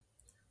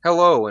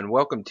Hello and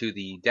welcome to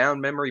the Down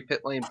Memory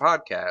Pit Lane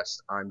podcast.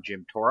 I'm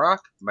Jim Torok,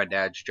 my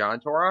dad's John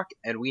Torok,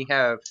 and we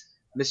have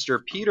Mr.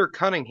 Peter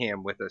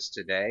Cunningham with us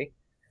today,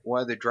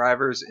 one of the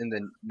drivers in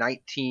the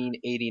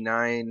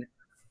 1989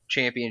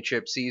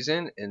 championship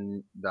season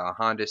in the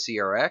Honda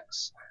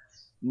CRX.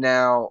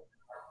 Now,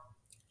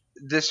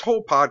 this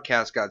whole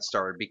podcast got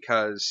started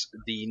because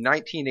the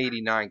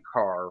 1989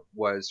 car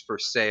was for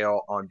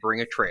sale on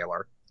Bring a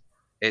Trailer.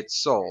 It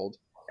sold,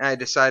 and I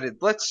decided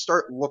let's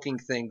start looking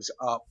things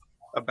up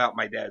about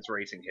my dad's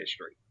racing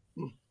history.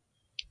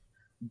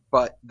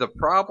 But the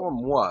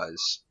problem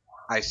was,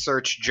 I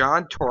searched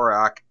John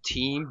Torok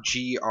Team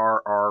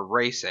GRR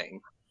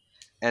Racing,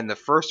 and the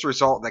first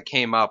result that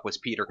came up was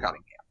Peter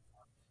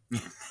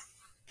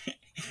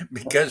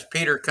Because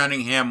Peter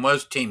Cunningham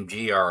was Team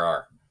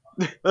GRR.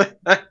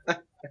 Cunningham.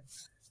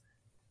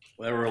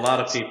 There were a lot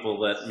of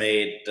people that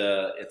made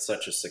it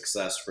such a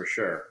success for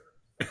sure.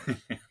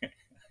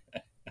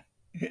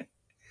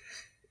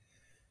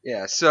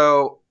 Yeah,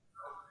 so,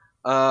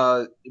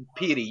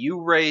 Petey,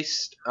 you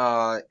raced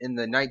in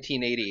the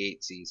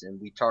 1988 season.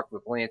 We talked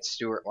with Lance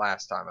Stewart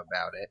last time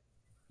about it.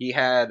 He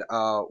had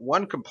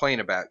one complaint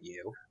about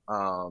you,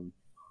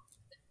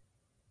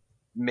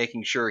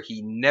 making sure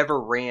he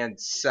never ran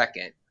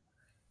second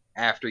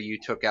after you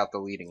took out the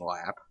leading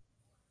lap.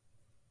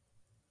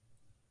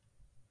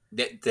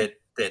 That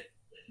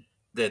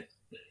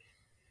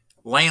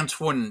Lance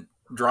wouldn't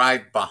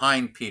drive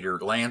behind Peter.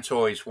 Lance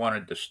always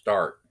wanted to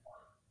start.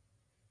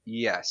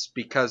 Yes,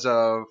 because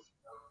of,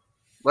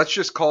 let's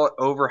just call it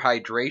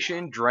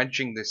overhydration,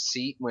 drenching the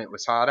seat when it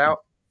was hot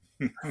out.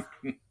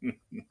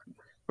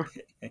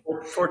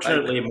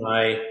 Fortunately,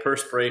 my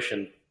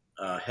perspiration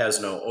has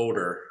no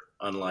odor,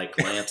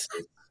 unlike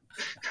Lance's.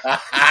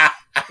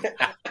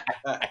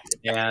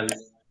 And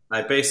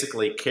I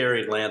basically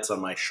carried Lance on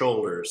my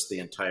shoulders the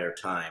entire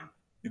time.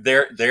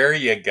 There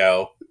you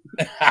go.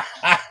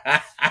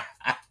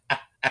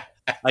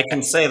 I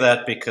can say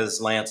that because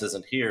Lance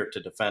isn't here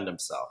to defend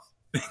himself.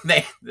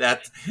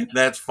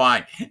 That's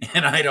fine,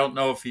 and I don't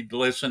know if he'd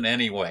listen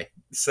anyway.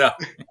 So,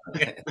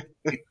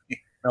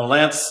 No,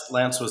 Lance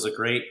was a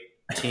great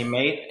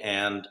teammate,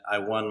 and I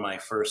won my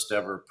first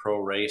ever pro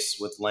race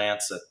with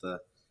Lance at the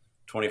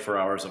 24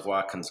 Hours of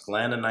Watkins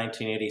Glen in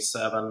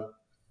 1987.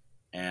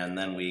 And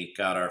then we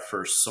got our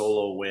first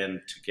solo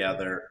win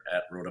together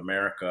at Road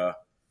America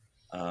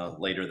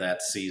later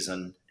that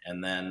season.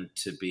 And then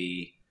to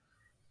be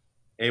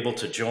able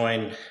to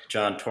join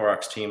John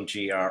Torok's Team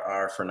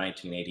GRR for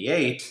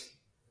 1988,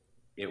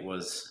 it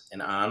was an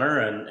honor.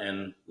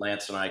 And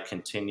Lance and I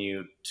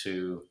continued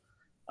to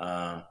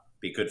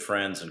be good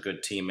friends and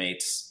good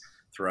teammates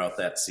throughout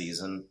that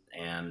season.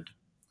 And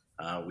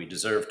we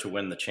deserved to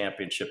win the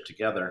championship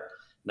together.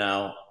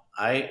 Now,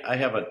 I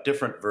have a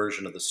different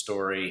version of the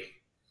story,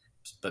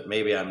 but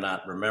maybe I'm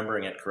not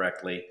remembering it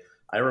correctly.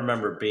 I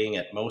remember being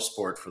at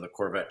Mosport for the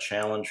Corvette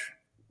Challenge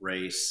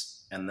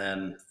race and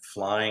then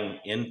flying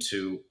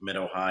into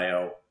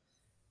Mid-Ohio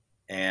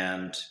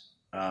and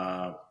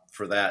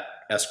for that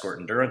escort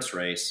endurance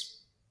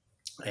race.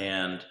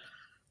 And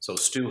so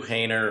Stu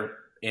Hayner,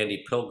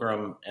 Andy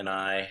Pilgrim, and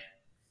I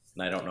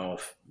don't know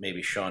if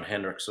maybe Sean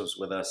Hendricks was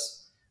with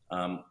us.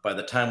 By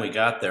the time we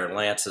got there,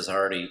 Lance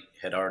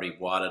had already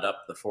wadded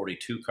up the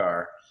 42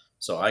 car.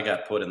 So I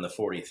got put in the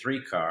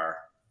 43 car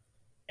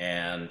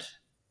and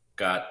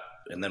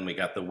then we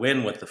got the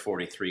win with the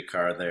 43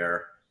 car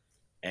there.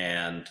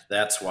 And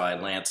that's why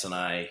Lance and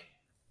I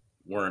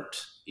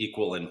weren't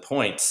equal in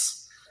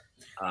points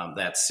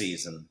that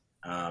season.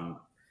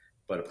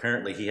 But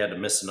apparently he had to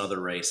miss another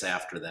race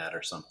after that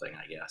or something,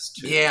 I guess,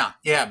 too. yeah,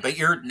 but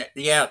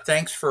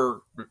thanks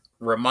for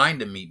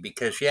reminding me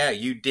because,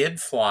 you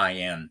did fly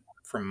in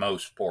from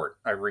Mosport.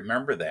 I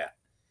remember that.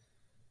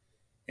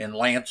 And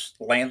Lance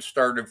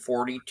started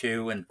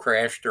 42 and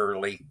crashed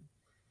early.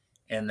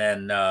 And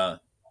then,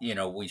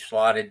 we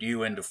slotted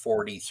you into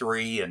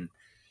 43 and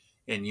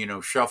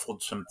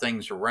shuffled some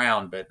things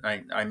around. But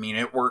I mean,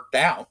 it worked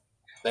out.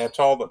 That's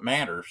all that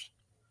matters.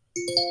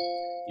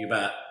 You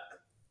bet.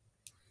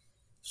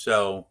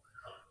 So,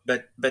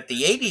 but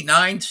the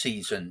 89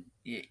 season,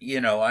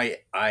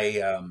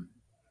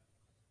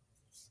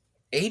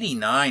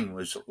 89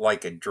 was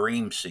like a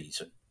dream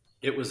season.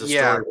 It was a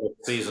storybook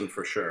season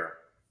for sure.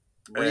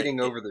 Reading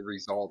over the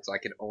results, I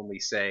can only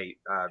say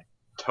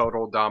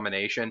total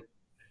domination.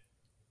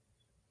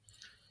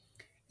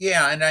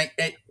 Yeah,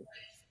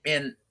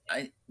 and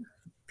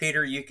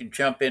Peter, you can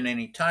jump in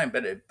any time,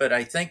 but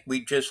I think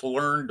we just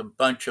learned a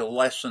bunch of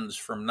lessons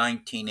from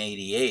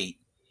 1988,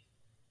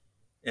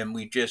 and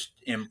we just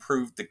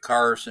improved the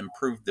cars,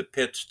 improved the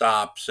pit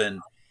stops,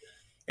 and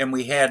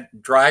we had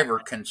driver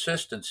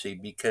consistency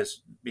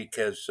because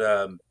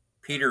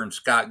Peter and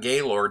Scott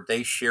Gaylord,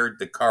 they shared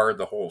the car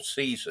the whole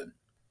season,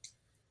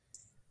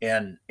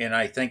 and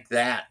I think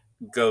that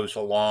goes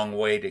a long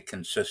way to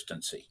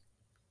consistency.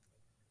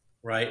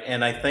 Right,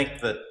 and I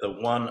think that the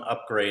one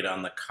upgrade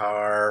on the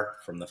car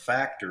from the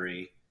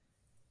factory,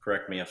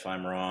 correct me if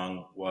I'm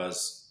wrong,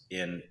 was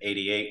in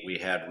 88 we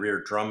had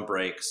rear drum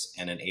brakes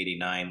and in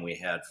 89 we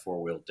had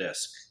four-wheel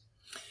disc.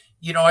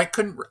 I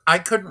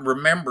couldn't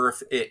remember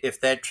if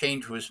that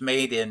change was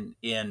made in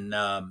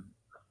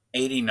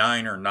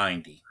 89 or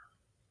 90.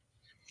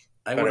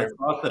 I But would have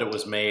thought that it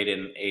was made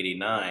in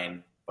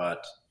 '89,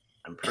 but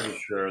I'm pretty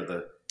sure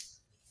the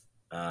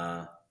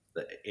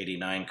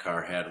 '89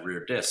 car had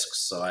rear discs,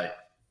 so I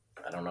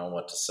don't know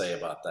what to say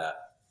about that.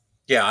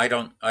 yeah, I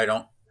don't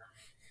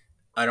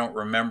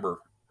remember,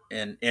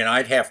 and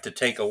I'd have to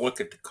take a look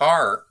at the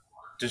car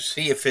to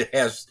see if it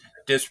has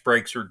disc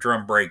brakes or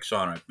drum brakes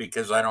on it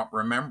because I don't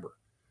remember.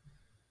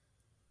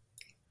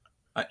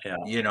 Yeah.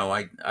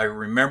 I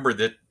remember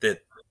that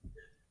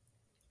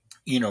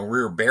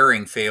rear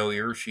bearing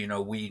failures.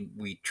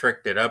 We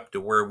tricked it up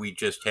to where we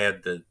just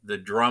had the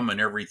drum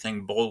and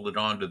everything bolted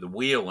onto the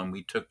wheel, and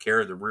we took care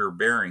of the rear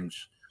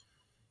bearings,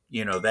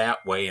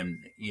 that way,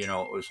 and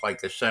it was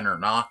like a center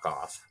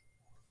knockoff.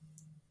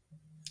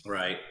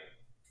 Right.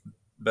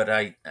 But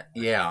I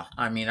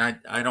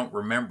don't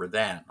remember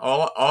that.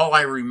 All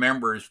I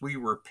remember is we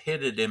were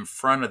pitted in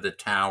front of the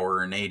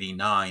tower in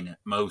 '89 at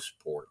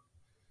Moseport,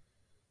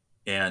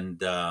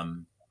 and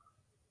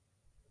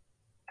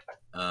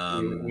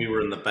We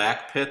were in the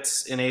back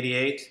pits in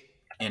 '88.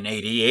 in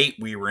 '88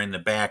 we were in the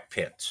back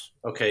pits.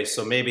 Okay,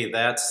 so maybe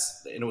and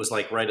it was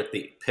like right at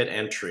the pit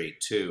entry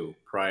too,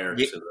 prior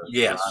to the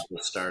Yes.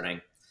 garage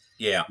starting.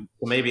 Yeah.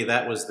 So maybe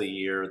that was the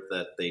year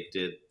that they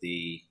did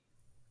the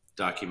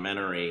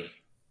documentary.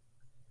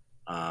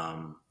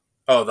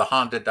 Oh, the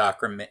Honda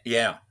document.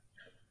 Yeah.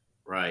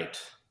 Right.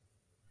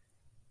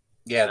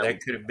 Yeah,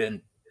 that could have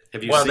been.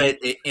 Have you Well, seen?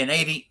 in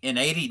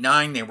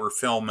 '89 they were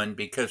filming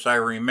because I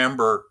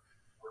remember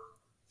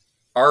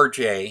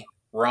RJ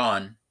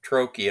Ron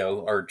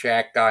Trocchio, our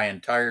jack guy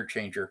and tire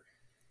changer.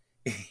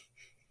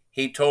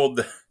 He told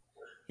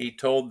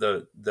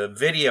the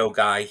video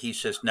guy. He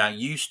says, "Now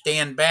you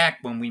stand back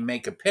when we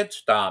make a pit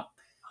stop,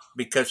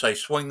 because I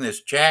swing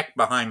this jack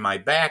behind my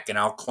back and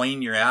I'll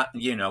clean you out.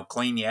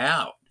 Clean you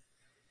out."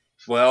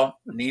 Well,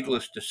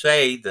 needless to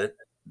say, that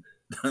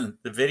the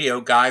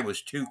video guy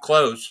was too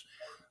close.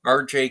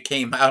 RJ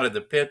came out of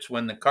the pits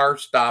when the car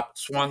stopped,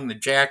 swung the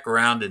jack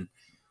around, and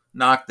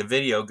knocked the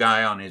video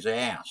guy on his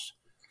ass.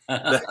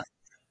 But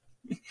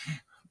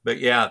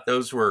yeah,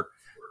 those were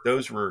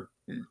the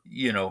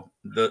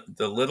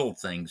little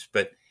things.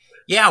 But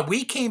yeah,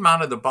 we came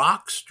out of the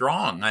box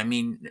strong. I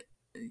mean,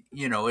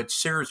 at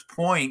Sears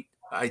Point,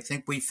 I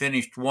think we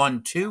finished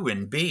 1-2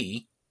 in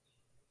B.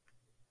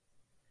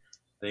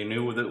 They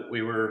knew that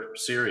we were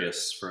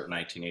serious for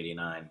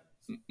 1989.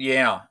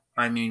 Yeah,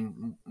 I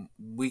mean,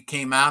 we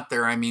came out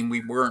there. I mean,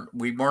 we weren't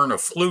a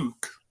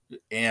fluke,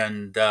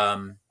 and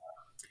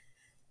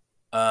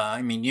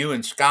I mean, you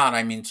and Scott.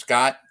 I mean,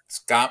 Scott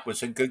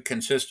was a good,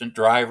 consistent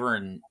driver,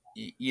 and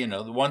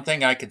the one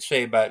thing I could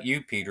say about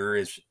you, Peter,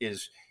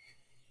 is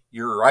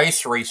your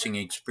ice racing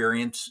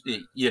experience.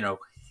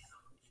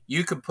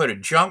 You could put a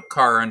junk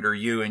car under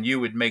you, and you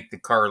would make the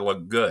car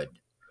look good.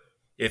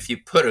 If you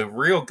put a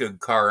real good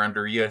car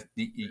under you,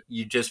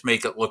 you just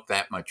make it look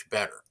that much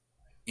better.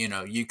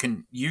 You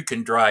can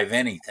drive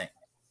anything,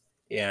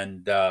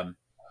 and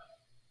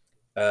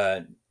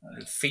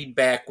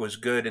feedback was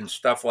good and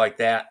stuff like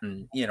that.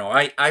 And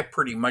I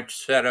pretty much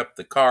set up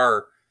the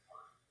car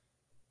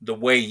the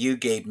way you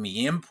gave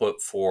me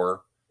input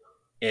for,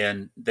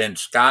 and then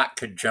Scott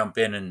could jump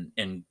in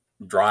and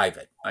drive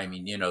it. I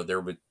mean,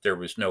 there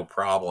was no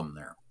problem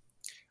there.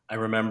 I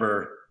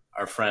remember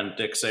our friend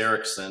Dix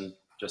Erickson.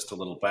 Just a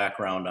little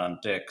background on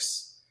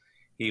Dix.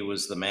 He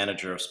was the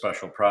manager of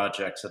special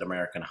projects at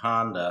American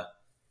Honda,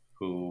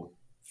 who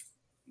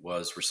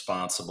was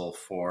responsible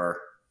for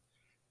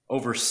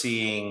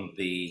overseeing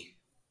the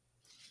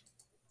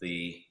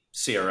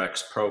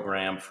CRX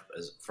program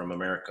from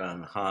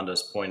American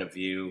Honda's point of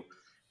view,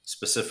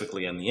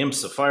 specifically in the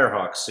IMSA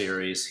Firehawk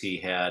series. He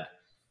had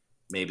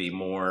maybe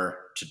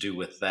more to do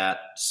with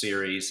that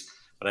series.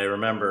 But I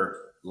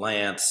remember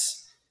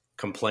Lance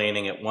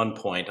complaining at one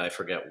point, I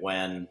forget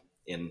when,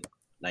 in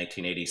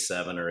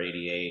 1987 or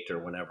 88 or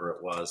whenever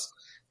it was,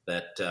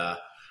 that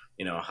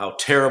how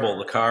terrible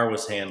the car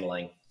was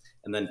handling.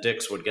 And then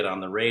Dix would get on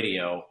the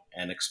radio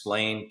and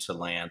explain to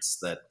Lance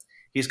that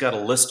he's got a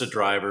list of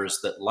drivers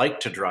that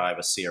like to drive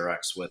a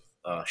CRX with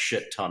a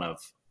shit ton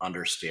of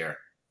understeer.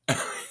 So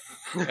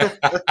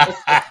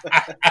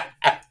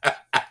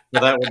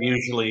that would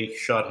usually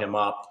shut him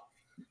up.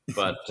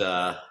 But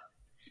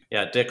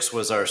yeah, Dix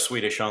was our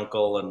Swedish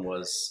uncle and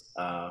was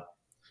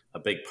a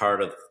big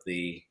part of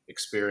the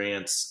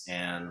experience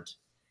and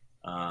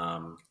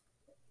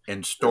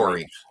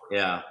stories.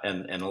 Yeah,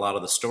 and a lot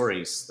of the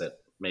stories that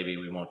maybe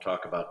we won't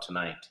talk about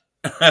tonight.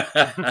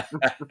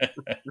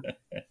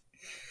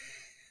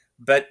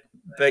 But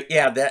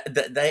yeah,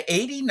 the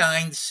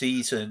 '89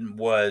 season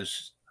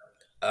was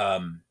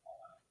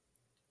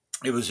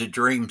it was a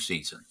dream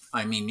season.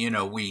 I mean,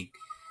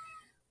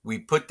 we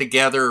put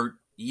together,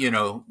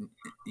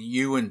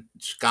 you and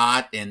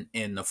Scott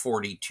in the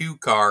 42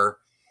 car.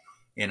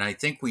 And I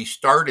think we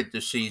started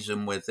the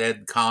season with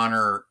Ed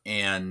Connor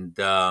and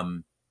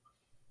Tim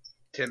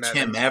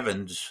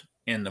Evans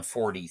in the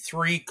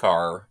 43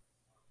 car.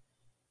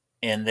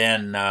 And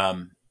then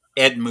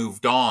Ed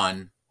moved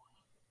on,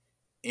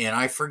 and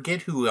I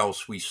forget who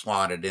else we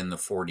slotted in the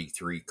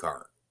 43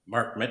 car.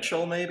 Mark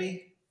Mitchell,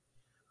 maybe?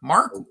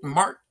 Mark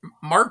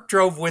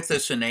drove with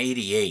us in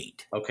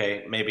 88.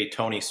 Okay, maybe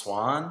Tony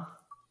Swan?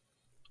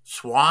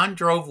 Swan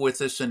drove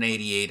with us in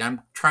 88.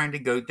 I'm trying to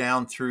go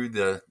down through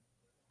the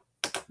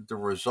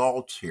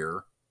results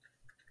here.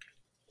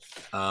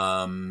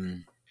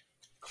 In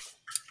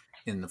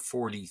the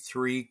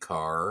 43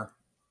 car.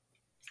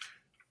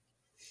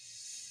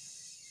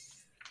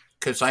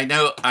 Because I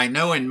know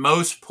in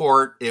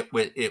Mossport it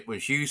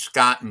was you,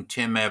 Scott, and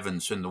Tim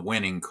Evans in the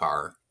winning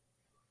car.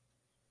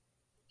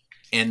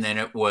 And then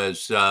it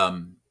was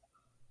Ron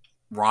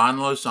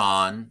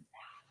Lozon,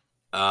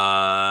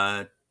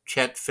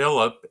 Chet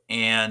Phillip,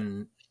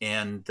 and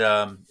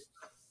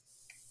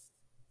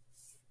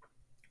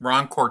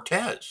Ron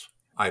Cortez,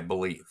 I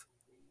believe.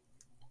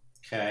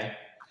 Okay.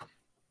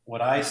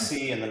 What I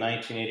see in the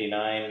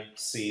 1989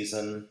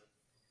 season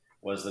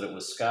was that it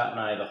was Scott and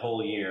I the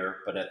whole year,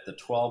 but at the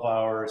 12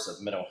 Hours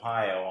of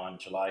Mid-Ohio on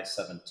July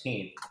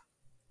 17th,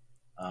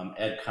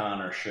 Ed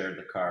Connor shared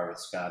the car with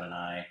Scott and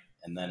I.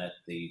 And then at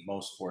the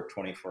Mossport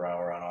 24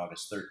 Hour on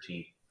August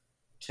 13th,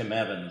 Tim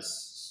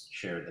Evans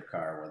shared the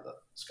car with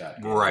Scott.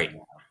 Right.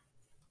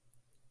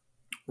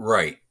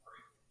 Right.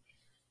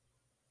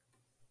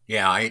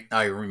 Yeah,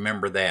 I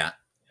remember that.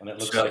 And it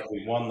looks like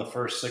we won the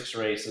first 6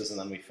 races, and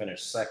then we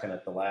finished second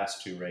at the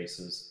last 2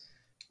 races,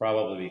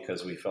 probably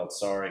because we felt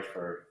sorry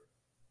for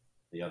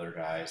the other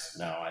guys.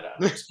 No,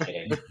 I'm just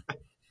kidding.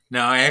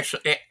 No,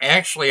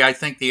 actually, I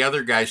think the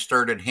other guys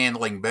started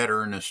handling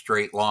better in a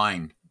straight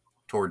line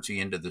towards the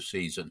end of the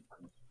season.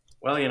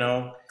 Well,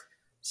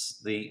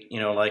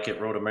 like at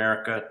Road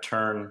America,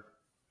 turn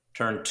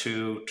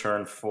 2,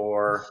 turn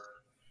 4,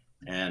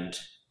 and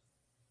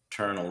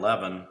turn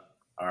 11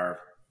 are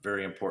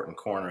very important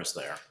corners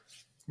there.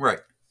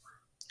 Right.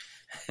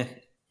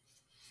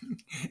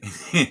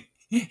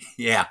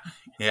 Yeah.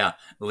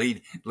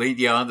 Lead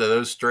you onto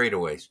those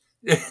straightaways.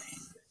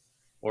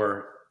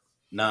 Or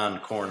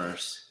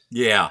non-corners.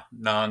 Yeah,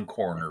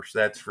 non-corners,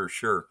 that's for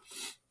sure.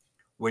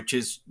 Which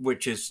is,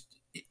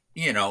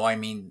 I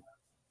mean,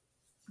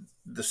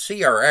 the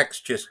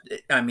CRX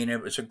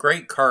it was a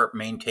great car at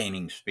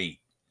maintaining speed.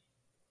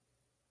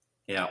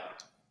 Yeah.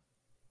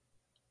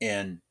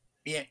 And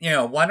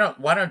why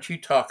don't you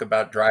talk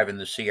about driving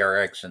the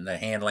CRX and the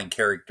handling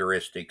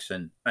characteristics?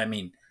 And I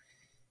mean,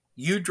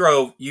 you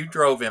drove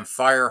in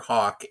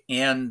Firehawk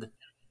and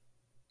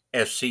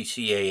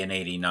SCCA in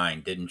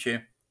 '89, didn't you?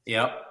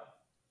 Yep.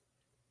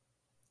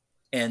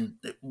 And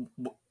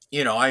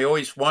I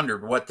always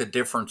wondered what the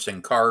difference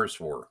in cars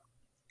were.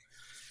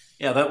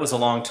 Yeah, that was a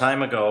long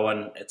time ago,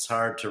 and it's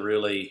hard to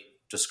really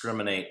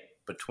discriminate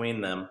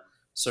between them.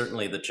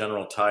 Certainly, the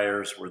General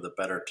tires were the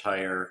better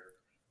tire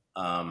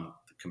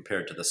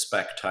compared to the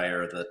spec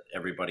tire that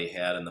everybody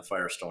had in the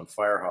Firestone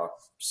Firehawk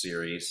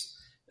series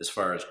as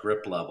far as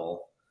grip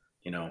level,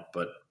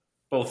 but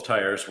both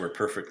tires were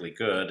perfectly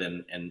good.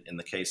 And in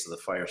the case of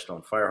the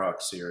Firestone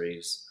Firehawk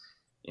series,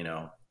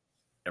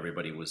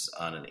 everybody was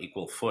on an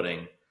equal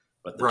footing.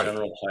 But the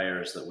General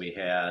tires that we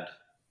had,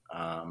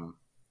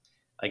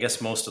 I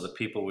guess most of the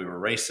people we were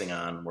racing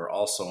on were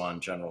also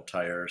on General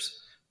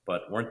tires,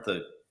 but weren't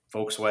the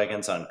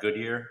Volkswagens on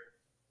Goodyear?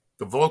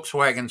 The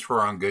Volkswagens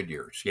were on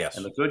Goodyears, yes.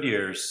 And the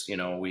Goodyears,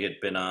 we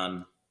had been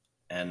on,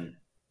 and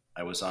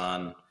I was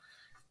on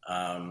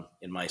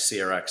in my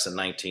CRX in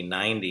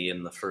 1990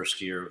 in the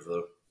first year of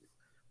the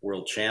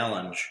World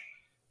Challenge.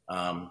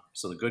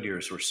 So the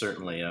Goodyears were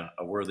certainly a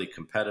worthy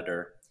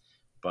competitor,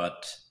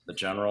 but the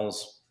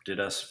Generals did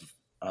us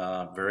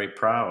very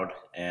proud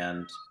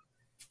and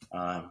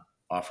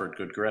offered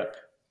good grip.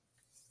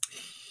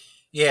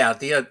 Yeah,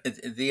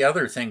 the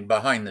other thing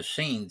behind the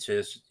scenes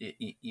is,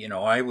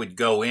 I would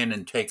go in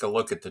and take a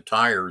look at the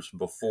tires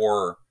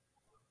before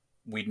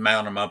we'd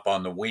mount them up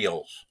on the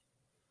wheels.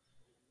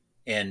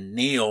 And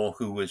Neil,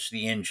 who was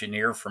the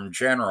engineer from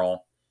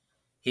General,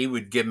 he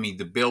would give me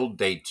the build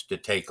dates to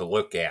take a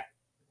look at.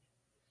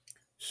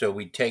 So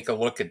we'd take a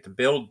look at the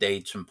build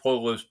dates and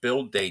pull those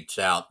build dates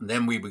out, and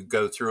then we would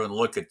go through and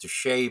look at the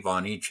shave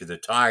on each of the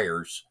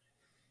tires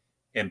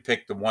and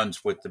pick the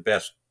ones with the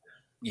best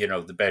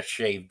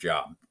shave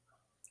job.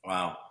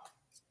 Wow.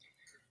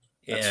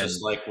 That's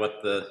just like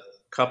what the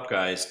Cup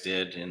guys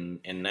did in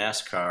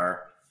NASCAR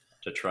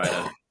to try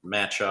to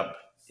match up,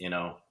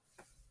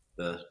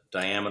 the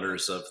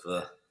diameters of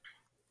the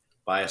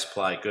bias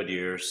ply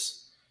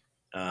Goodyears.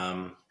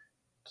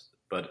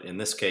 But in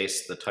this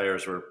case, the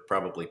tires were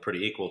probably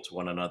pretty equal to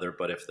one another.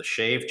 But if the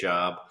shave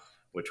job,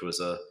 which was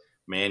a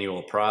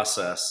manual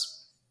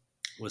process,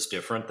 was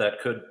different,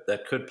 that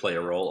could play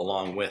a role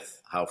along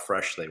with how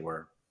fresh they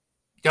were.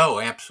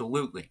 Oh,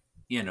 absolutely.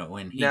 In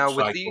heat now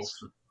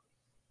cycles.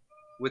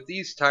 with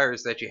these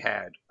tires that you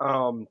had,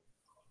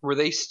 were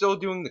they still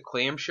doing the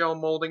clamshell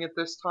molding at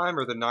this time,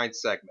 or the 9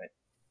 segment,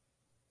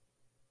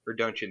 or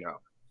don't you know?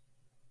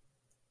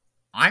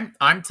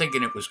 I'm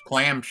thinking it was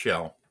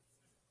clamshell.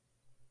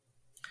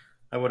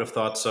 I would have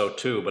thought so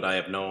too, but I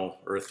have no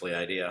earthly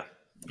idea.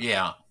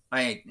 Yeah,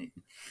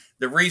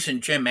 the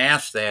reason Jim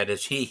asked that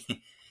is he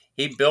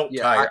built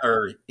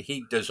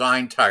he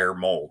designed tire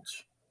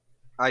molds.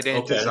 I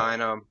didn't design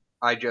them.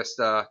 I just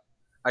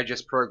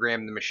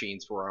programmed the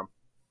machines for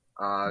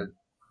them.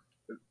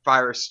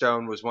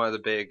 Firestone was one of the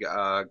big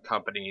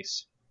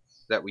companies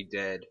that we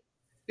did.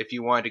 If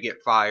you wanted to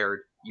get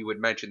fired, you would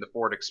mention the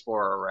Ford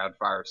Explorer around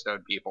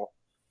Firestone people.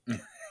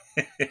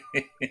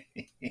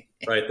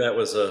 Right, that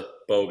was a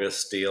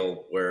bogus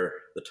deal where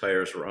the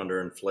tires were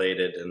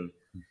underinflated and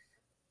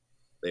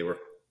they were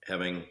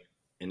having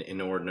an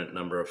inordinate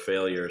number of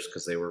failures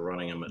because they were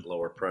running them at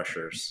lower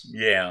pressures.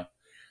 Yeah.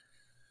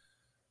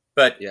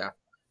 But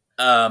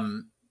I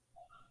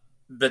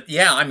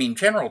mean,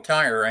 General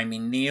Tire, I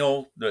mean,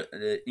 Neil,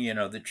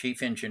 the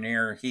chief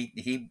engineer,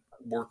 he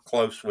worked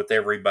close with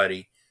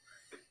everybody.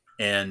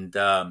 And,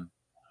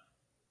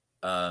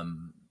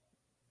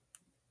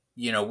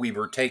 we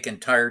were taking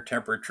tire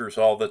temperatures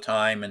all the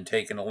time and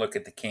taking a look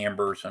at the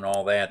cambers and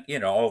all that,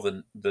 all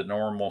the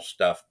normal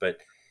stuff. But,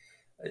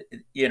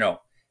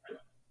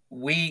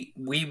 we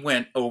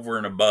went over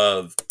and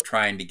above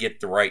trying to get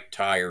the right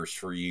tires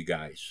for you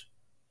guys.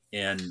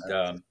 And,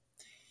 the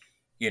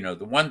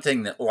one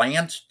thing that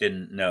Lance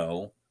didn't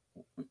know,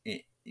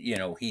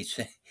 he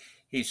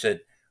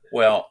said,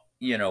 well,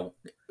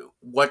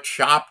 what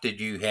shop did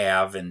you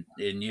have? And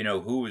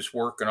who was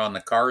working on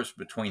the cars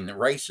between the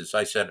races?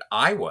 I said,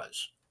 I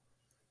was,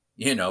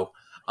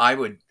 I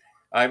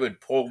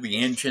would pull the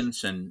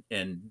engines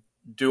and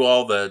do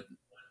all the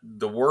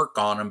work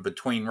on them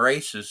between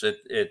races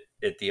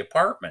at the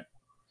apartment.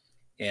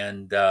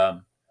 And,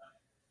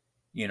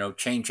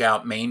 change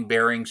out main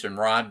bearings and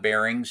rod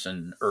bearings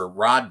or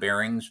rod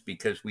bearings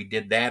because we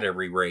did that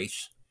every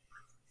race.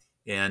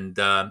 And,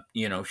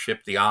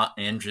 ship the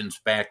engines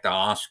back to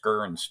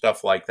Oscar and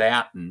stuff like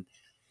that. And,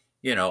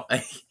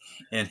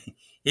 and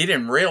he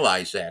didn't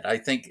realize that. I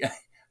think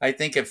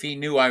if he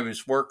knew I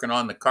was working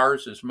on the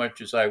cars as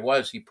much as I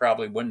was, he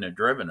probably wouldn't have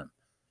driven them.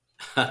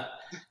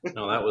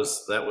 No, that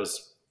was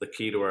the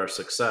key to our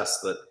success,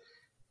 that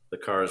the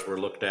cars were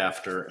looked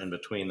after in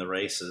between the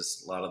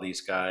races. A lot of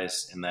these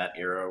guys in that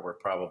era were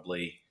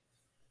probably,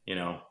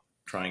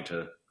 trying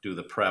to do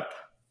the prep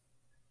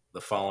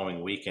the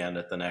following weekend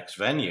at the next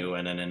venue.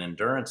 And in an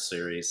endurance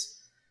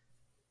series,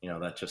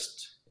 that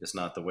just is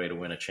not the way to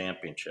win a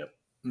championship.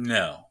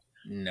 No.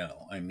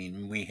 I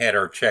mean, we had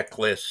our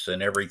checklists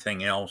and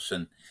everything else.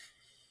 And,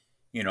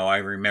 I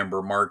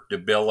remember Mark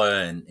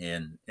DeBilla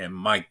and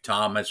Mike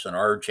Thomas and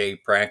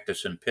RJ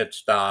practicing pit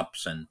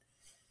stops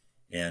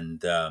and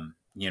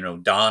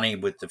Donnie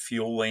with the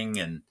fueling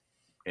and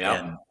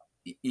I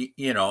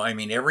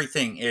mean,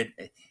 everything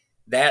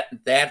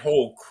that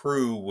whole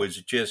crew was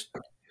just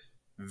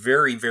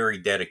very, very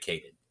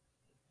dedicated.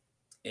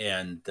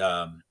 And,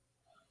 I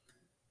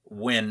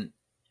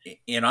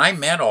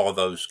met all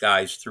those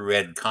guys through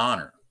Ed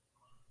Connor,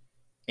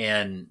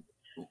 and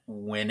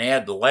when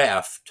Ed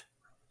left,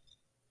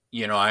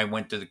 I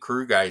went to the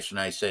crew guys and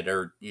I said,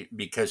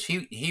 because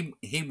he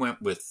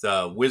went with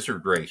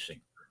Wizard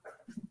Racing,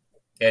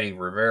 Eddie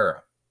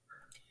Rivera.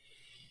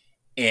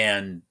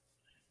 And,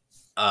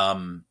 I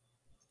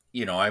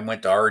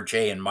went to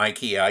RJ and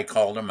Mikey. I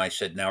called him. I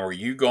said, now, are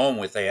you going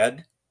with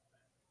Ed?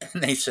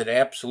 And they said,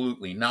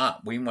 absolutely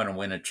not. We want to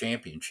win a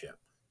championship.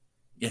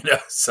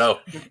 So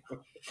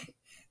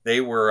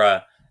they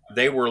were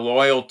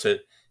loyal to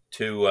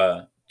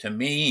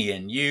me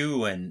and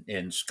you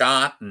and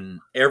Scott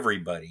and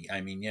everybody. I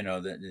mean,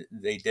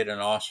 they did an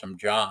awesome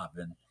job.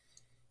 And,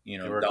 they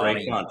were a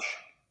great bunch.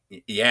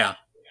 Yeah.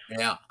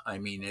 I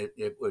mean,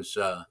 it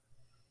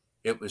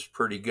was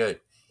pretty good.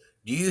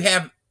 Do you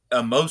have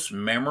a most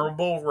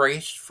memorable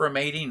race from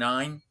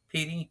 '89,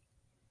 Petey?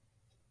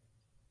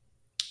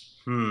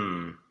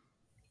 Trying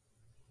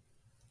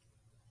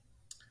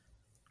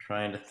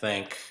to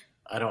think.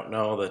 I don't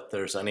know that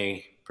there's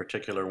any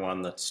particular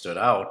one that stood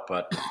out,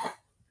 but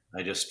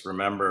I just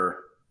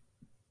remember,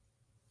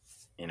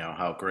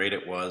 how great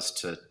it was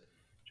to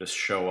just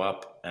show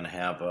up and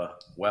have a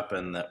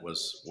weapon that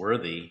was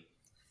worthy.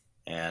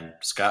 And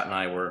Scott and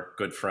I were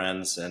good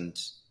friends and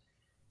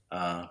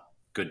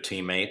good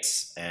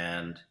teammates,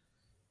 and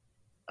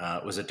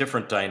it was a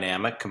different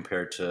dynamic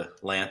compared to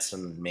Lance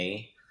and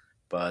me.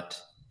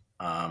 But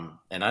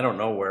and I don't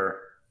know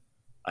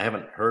I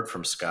haven't heard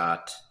from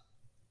Scott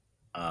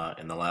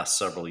in the last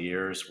several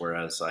years,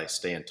 whereas I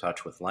stay in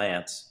touch with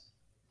Lance.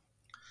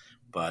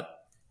 But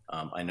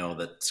I know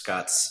that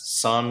Scott's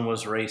son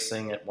was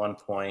racing at one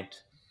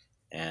point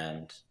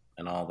and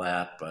all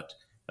that. But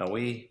no,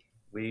 we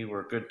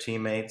were good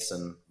teammates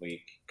and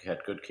we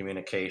had good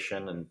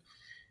communication, and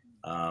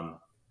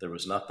there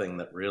was nothing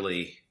that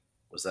really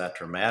was that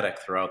dramatic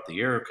throughout the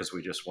year because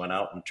we just went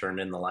out and turned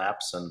in the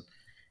laps and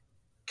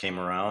came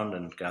around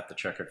and got the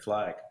checkered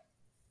flag.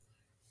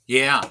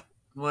 Yeah,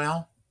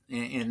 well,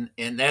 and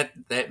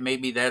that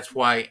maybe that's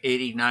why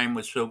 '89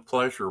 was so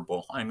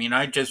pleasurable. I mean,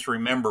 I just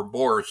remember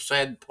Boris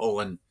said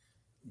pulling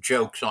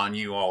jokes on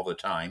you all the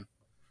time.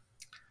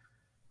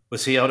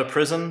 Was he out of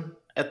prison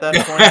at that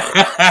point?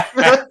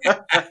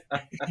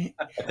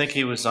 I think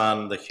he was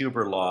on the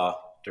Huber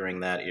Law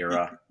during that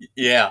era.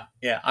 Yeah,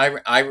 yeah.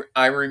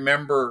 I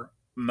remember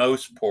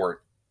Moseport.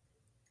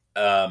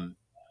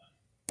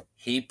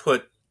 He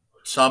put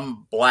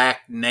some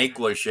black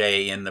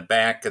negligee in the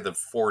back of the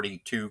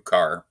 42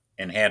 car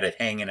and had it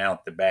hanging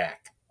out the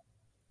back.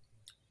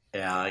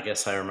 Yeah, I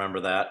guess I remember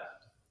that.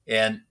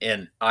 And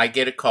I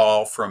get a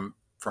call from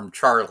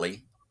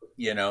Charlie,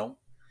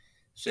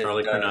 said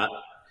Charlie Curnott,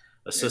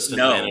 assistant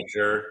no,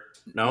 manager.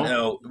 No?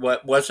 no,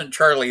 what wasn't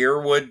Charlie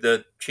Earwood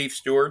the chief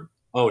steward?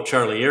 Oh,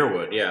 Charlie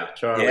Earwood. Yeah,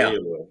 Charlie Yeah.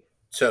 Earwood.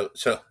 So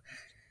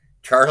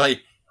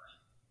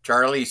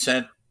Charlie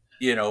sent,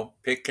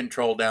 pick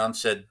control down,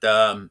 said,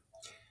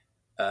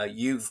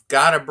 you've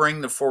got to bring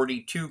the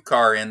 42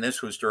 car in.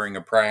 This was during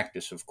a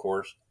practice, of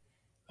course,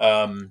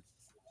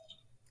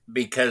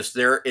 because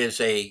there is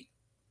a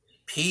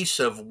piece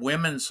of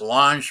women's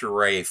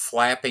lingerie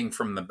flapping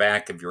from the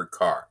back of your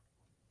car.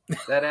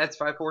 That adds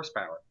 5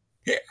 horsepower.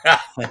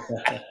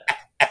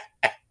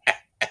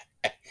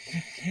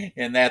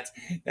 And that's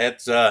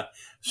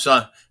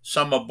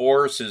some of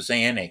Boris's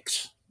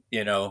annex,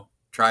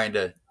 trying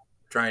to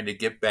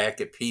get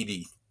back at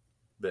Petey.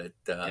 But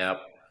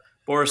Yep.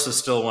 Boris is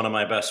still one of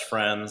my best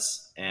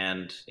friends,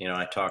 and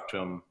I talk to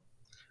him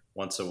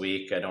once a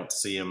week. I don't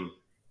see him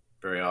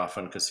very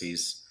often because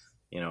he's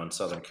in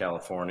Southern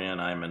California and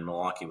I'm in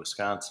Milwaukee,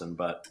 Wisconsin.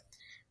 But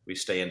we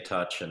stay in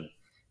touch, and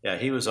yeah,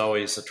 he was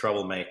always a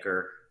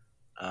troublemaker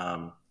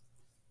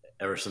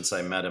ever since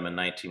I met him in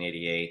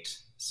 1988.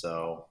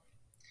 So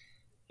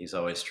he's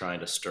always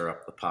trying to stir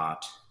up the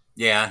pot.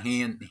 Yeah,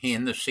 he and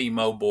the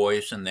SEMO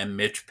boys, and then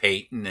Mitch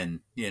Payton, and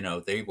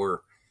they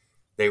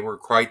were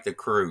quite the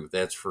crew,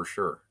 that's for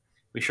sure.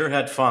 We sure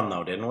had fun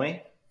though, didn't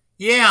we?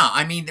 Yeah,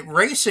 I mean,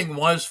 racing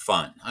was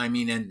fun. I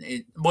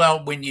mean,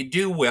 when you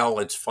do well,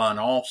 it's fun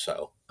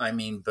also. I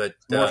mean, but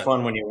more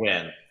fun when you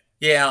win.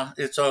 Yeah,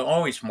 it's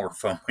always more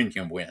fun when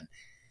you win.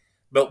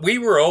 But we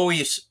were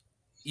always,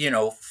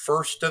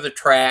 first to the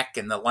track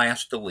and the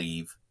last to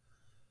leave.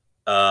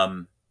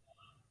 And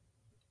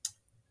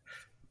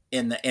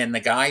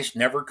the guys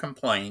never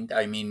complained.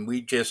 I mean,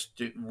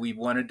 we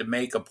wanted to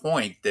make a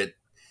point that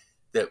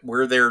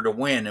we're there to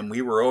win, and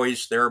we were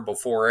always there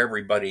before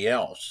everybody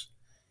else,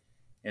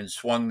 and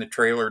swung the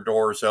trailer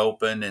doors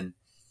open, and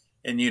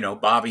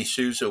Bobby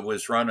Souza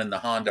was running the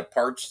Honda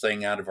parts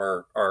thing out of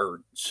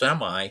our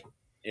semi.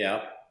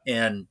 Yeah.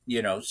 And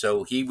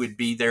so he would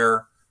be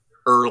there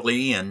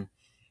early, and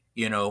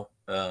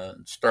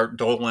start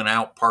doling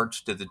out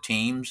parts to the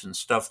teams and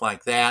stuff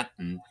like that.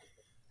 And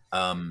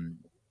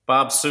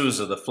Bob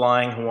Souza, the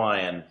Flying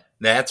Hawaiian.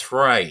 That's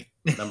right.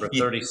 Number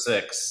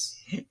 36.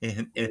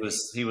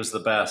 He was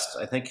the best.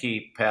 I think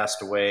he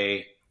passed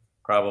away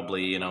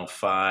probably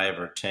 5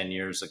 or 10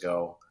 years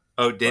ago.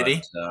 Oh, did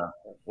he?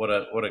 What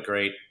a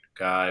great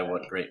guy!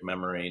 What great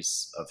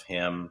memories of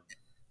him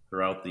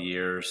throughout the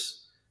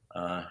years.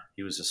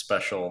 He was a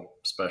special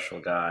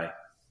guy.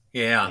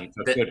 Yeah, he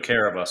took good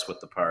care of us with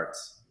the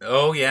parts.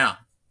 Oh yeah,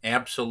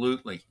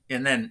 absolutely.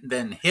 And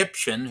then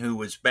Hipshin, who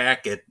was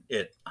back at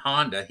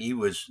Honda, he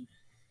was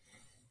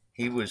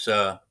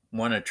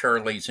one of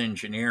Charlie's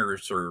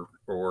engineers, or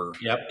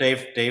Yep,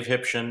 Dave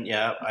Hipshin.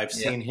 Yeah, I've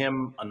seen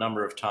him a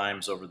number of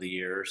times over the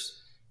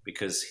years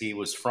because he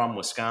was from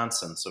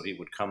Wisconsin, so he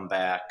would come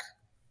back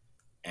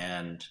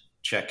and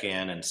check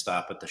in and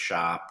stop at the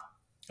shop.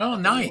 Oh,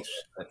 nice.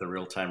 At the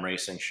Real Time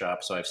Racing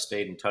shop. So I've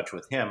stayed in touch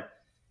with him.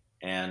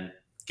 And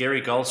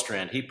Gary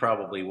Gullstrand, he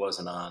probably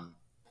wasn't on.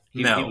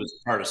 He was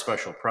part of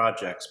Special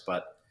Projects,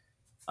 but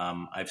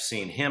I've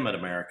seen him at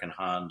American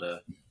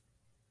Honda,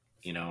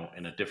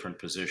 in a different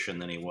position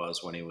than he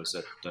was when he was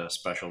at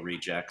Special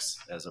Rejects,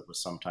 as it was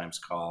sometimes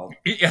called.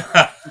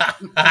 Yeah.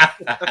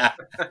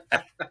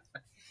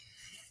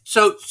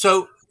 So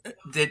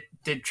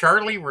did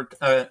Charlie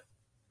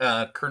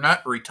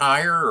Curnott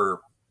retire, or?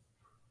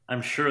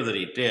 I'm sure that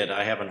he did.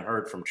 I haven't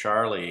heard from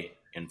Charlie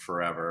in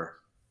forever.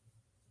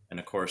 And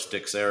of course,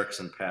 Dix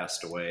Erickson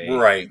passed away.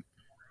 Right.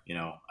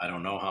 I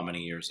don't know how many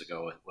years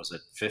ago. Was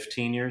it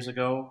 15 years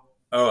ago?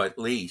 Oh, at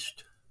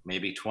least.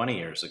 Maybe 20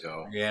 years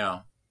ago.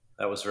 Yeah.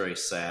 That was very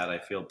sad. I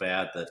feel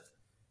bad that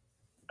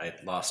I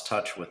lost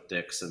touch with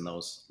Dix in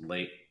those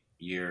late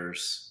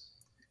years.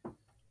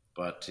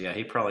 But yeah,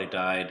 he probably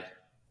died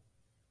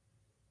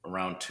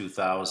around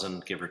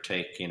 2000, give or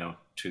take,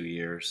 2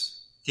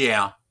 years.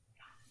 Yeah.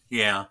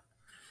 Yeah.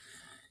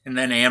 And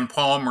then Ann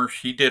Palmer,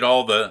 she did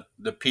all the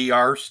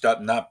PR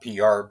stuff, not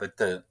PR, but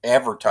the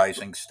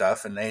advertising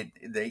stuff. And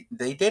they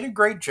did a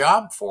great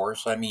job for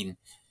us. I mean,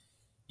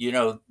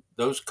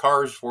 those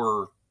cars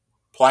were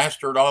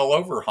plastered all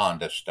over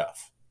Honda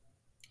stuff.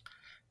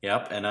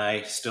 Yep. And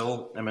I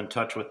still am in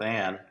touch with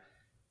Ann.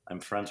 I'm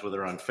friends with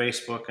her on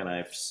Facebook, and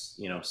I,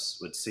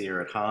 would see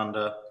her at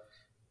Honda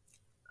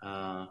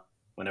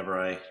whenever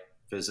I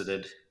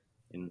visited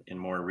in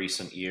more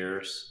recent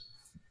years.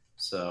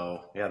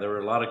 So yeah, there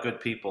were a lot of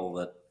good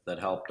people that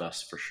helped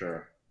us for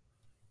sure.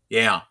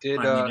 Yeah. Did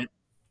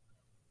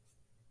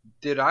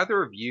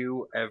either of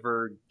you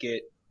ever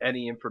get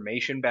any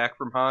information back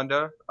from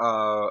Honda,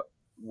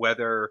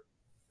 whether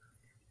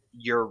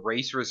your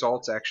race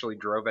results actually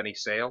drove any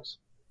sales?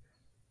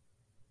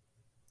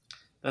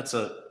 That's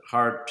a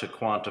hard to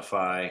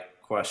quantify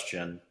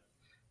question,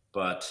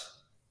 but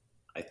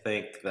I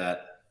think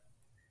that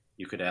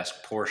you could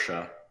ask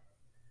Porsche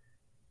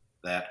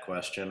that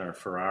question or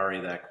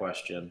Ferrari that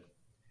question.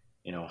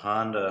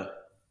 Honda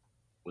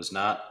was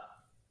not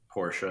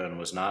Porsche and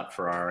was not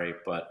Ferrari,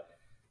 but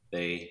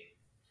they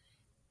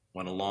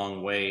went a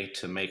long way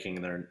to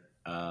making their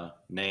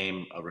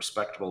name a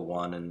respectable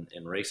one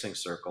in racing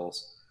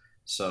circles.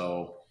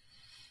 So,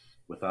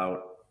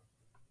 without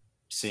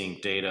seeing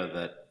data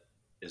that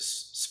is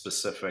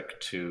specific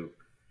to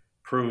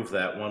prove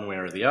that one way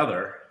or the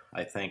other,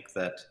 I think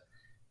that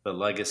the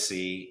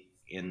legacy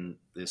in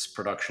this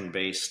production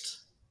based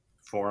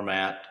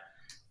format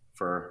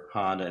for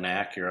Honda and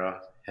Acura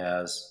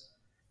has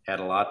had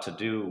a lot to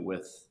do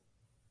with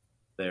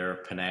their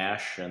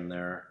panache and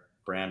their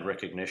brand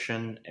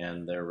recognition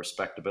and their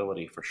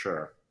respectability for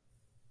sure.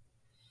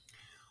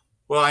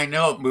 Well, I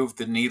know it moved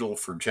the needle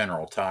for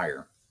General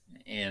Tire.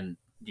 And,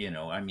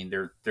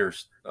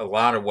 there's a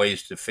lot of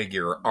ways to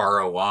figure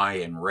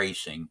ROI in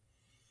racing.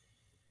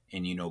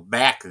 And,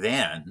 back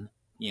then,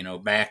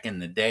 back in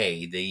the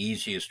day, the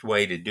easiest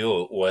way to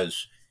do it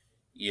was,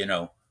 you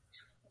know,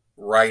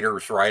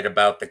 writers write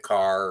about the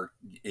car.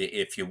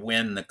 If you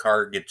win, the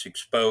car gets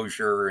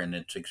exposure and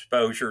it's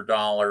exposure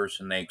dollars,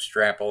 and they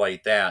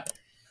extrapolate that.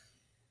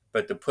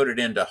 But to put it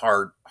into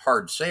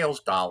hard sales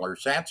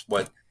dollars, that's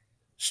what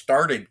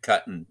started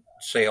cutting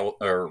sale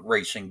or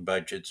racing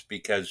budgets,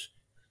 because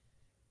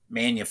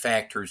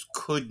manufacturers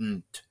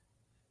couldn't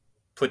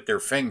put their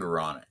finger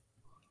on it.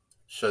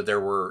 So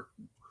there were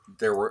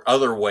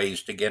other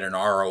ways to get an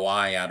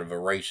ROI out of a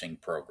racing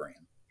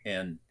program.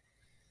 And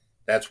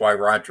that's why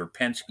Roger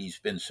Penske's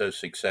been so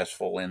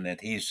successful, in that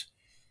he's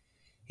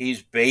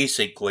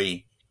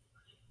basically,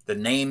 the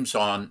names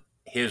on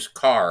his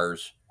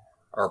cars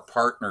are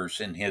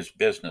partners in his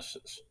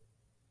businesses.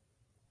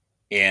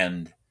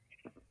 And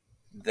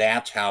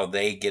that's how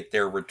they get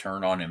their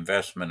return on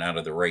investment out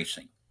of the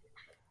racing.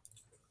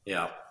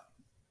 Yeah.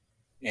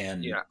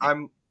 And Yeah,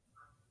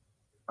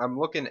 I'm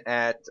looking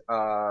at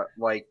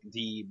like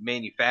the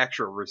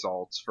manufacturer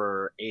results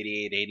for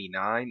 88,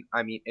 89.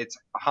 I mean, it's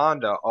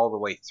Honda all the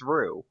way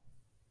through,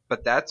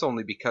 but that's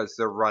only because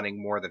they're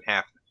running more than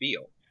half the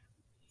field.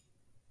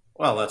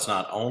 Well, that's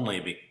not only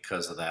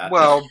because of that.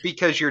 Well,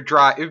 because you're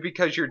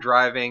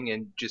driving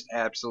and just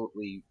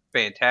absolutely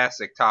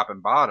fantastic top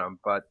and bottom,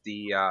 but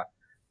the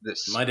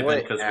might have been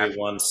split because we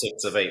won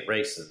 6 of 8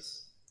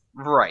 races.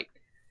 right.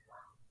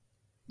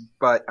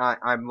 But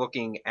I'm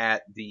looking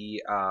at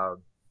the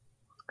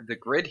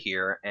grid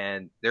here,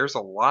 and there's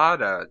a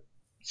lot of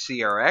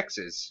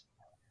CRXs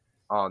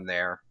on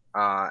there.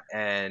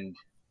 And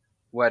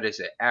what is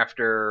it?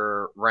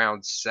 After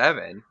round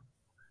 7,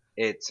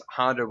 it's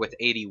Honda with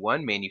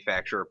 81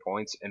 manufacturer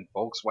points and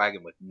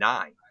Volkswagen with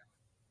 9.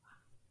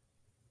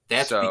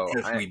 That's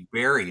because we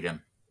buried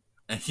him.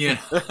 You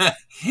know,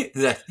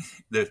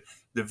 the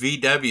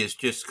VWs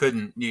just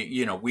couldn't.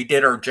 We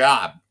did our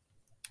job.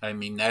 I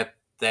mean,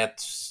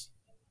 that's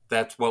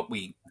what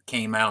we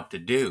came out to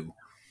do.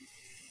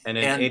 And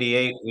in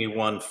 88, we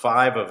won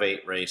 5 of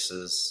 8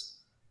 races,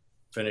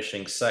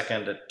 finishing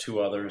second at 2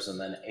 others, and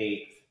then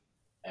 8th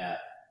at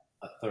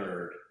a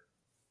third.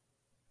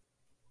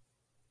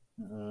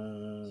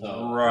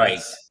 So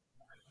right.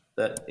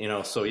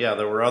 So yeah,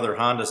 there were other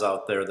Hondas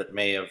out there that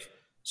may have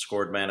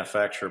scored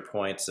manufacturer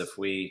points if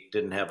we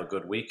didn't have a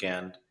good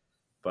weekend,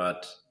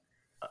 but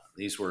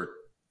these were,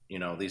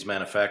 these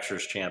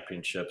manufacturers'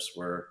 championships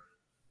were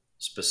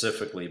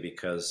specifically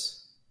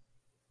because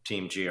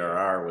Team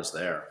GRR was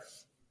there.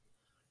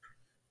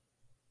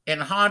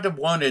 And Honda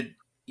wanted,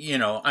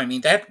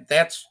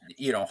 that's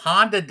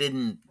Honda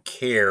didn't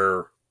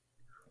care.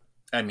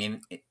 I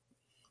mean,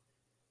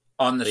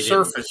 on the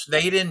surface,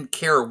 they didn't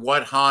care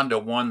what Honda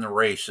won the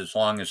race as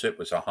long as it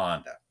was a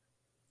Honda.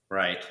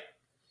 Right.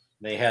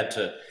 They had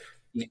to,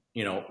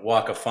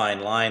 walk a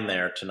fine line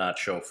there to not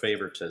show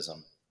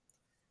favoritism.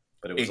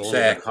 But it was a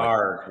little bit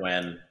hard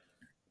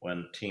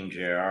when Team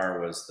JR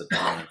was the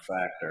dominant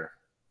factor.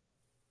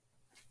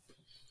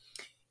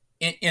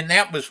 And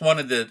that was one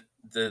of the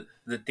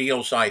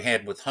deals I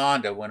had with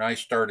Honda when I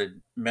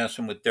started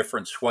messing with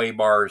different sway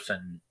bars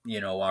and,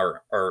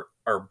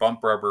 our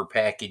bump rubber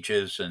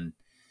packages and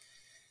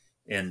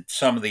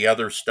some of the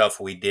other stuff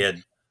we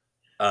did.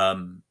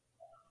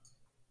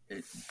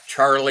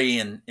 Charlie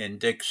and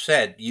Dick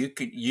said, you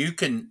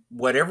can,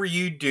 whatever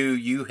you do,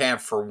 you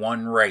have for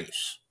one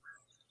race,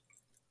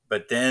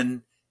 but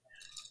then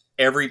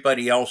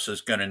everybody else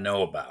is going to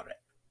know about it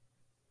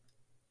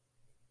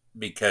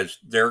because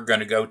they're going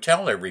to go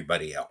tell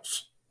everybody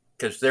else,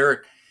 because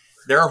their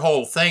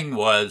whole thing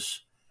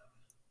was,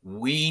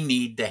 we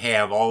need to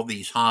have all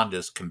these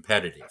Hondas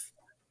competitive.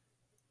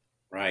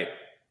 Right.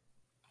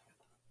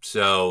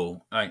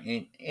 So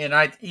and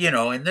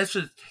this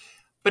is,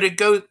 but it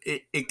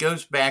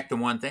goes back to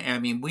one thing. I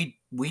mean,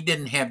 we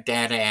didn't have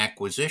data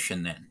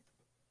acquisition then.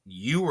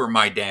 You were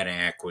my data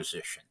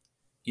acquisition.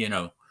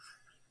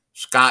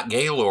 Scott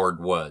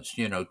Gaylord was.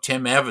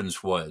 Tim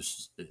Evans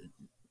was.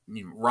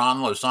 Ron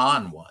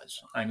Lozon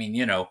was. I mean,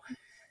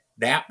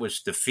 that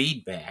was the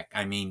feedback.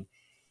 I mean,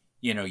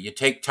 you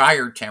take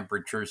tire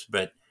temperatures,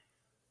 but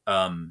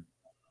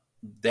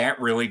that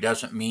really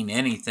doesn't mean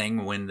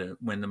anything when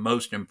the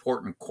most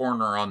important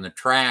corner on the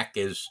track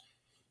is,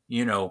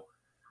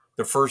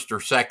 the first or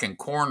second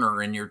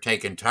corner, and you're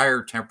taking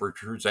tire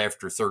temperatures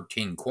after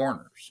 13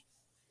 corners.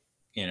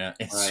 And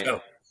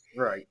Right.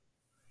 Right.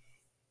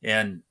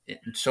 and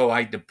so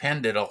I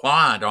depended a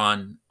lot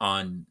on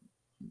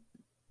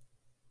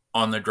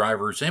the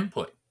driver's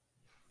input,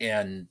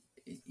 and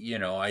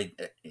I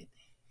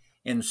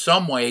in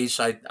some ways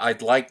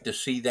I'd like to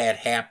see that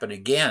happen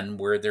again,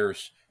 where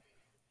there's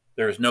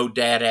no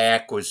data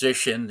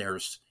acquisition,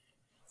 there's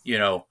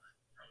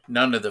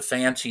none of the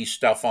fancy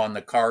stuff on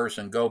the cars,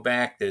 and go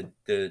back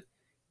to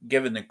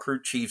giving the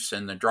crew chiefs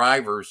and the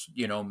drivers,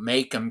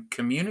 make them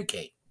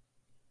communicate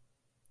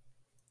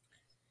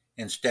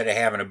instead of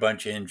having a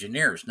bunch of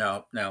engineers.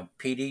 Now,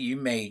 Petey, you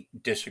may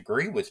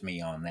disagree with me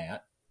on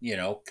that,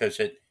 because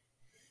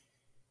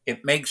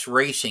it makes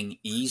racing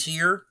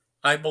easier,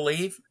 I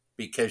believe,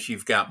 because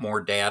you've got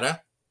more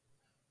data.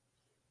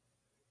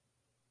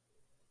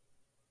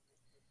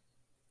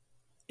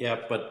 Yeah,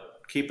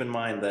 but keep in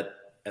mind that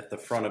at the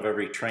front of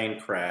every train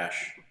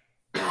crash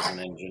is an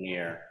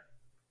engineer.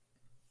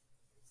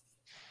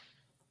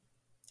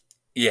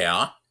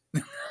 Yeah.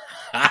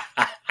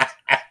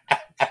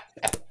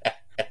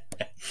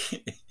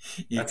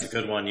 That's a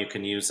good one. You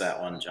can use that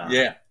one, John.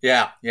 Yeah.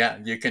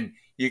 You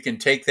can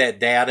take that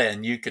data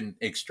and you can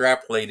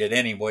extrapolate it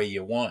any way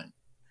you want.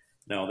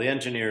 No, the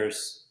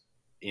engineers,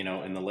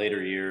 in the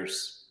later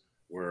years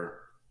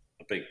were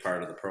a big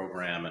part of the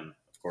program, and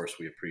of course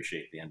we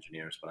appreciate the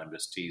engineers, but I'm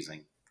just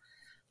teasing.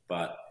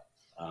 But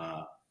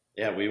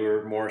yeah, we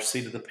were more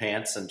seat of the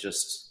pants and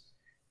just,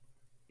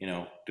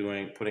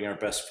 putting our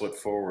best foot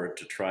forward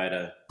to try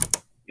to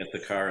get the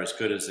car as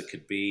good as it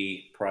could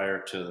be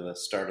prior to the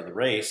start of the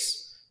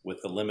race,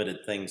 with the limited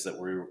things that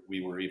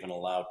we were even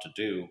allowed to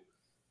do.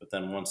 But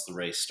then once the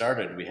race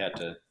started, we had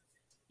to,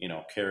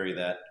 carry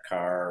that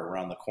car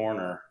around the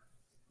corner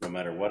no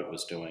matter what it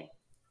was doing.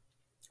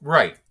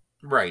 Right.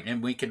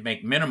 And we could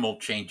make minimal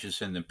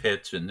changes in the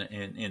pits and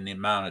in the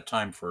amount of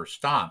time for a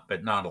stop,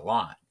 but not a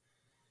lot.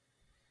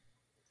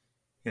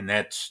 And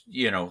that's,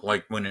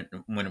 like when it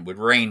would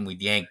rain,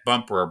 we'd yank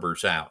bump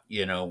rubbers out,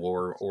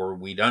 or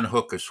we'd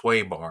unhook a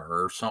sway bar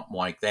or something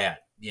like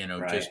that,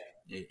 Right. just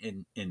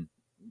in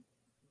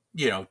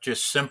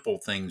just simple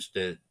things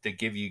to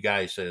give you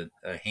guys a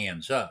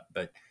hands up.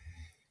 But,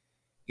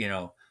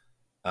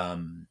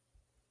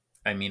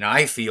 I mean,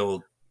 I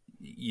feel,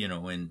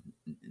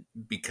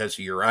 because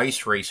of your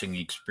ice racing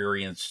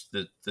experience,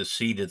 that the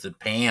seat of the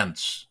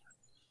pants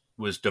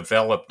was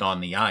developed on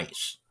the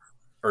ice.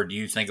 Or do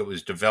you think it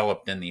was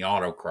developed in the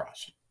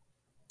autocross?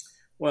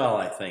 Well,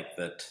 I think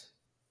that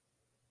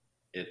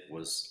it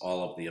was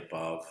all of the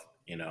above.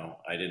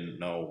 I didn't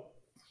know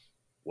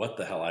what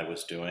the hell I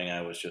was doing.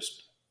 I was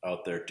just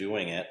out there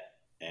doing it,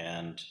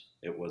 and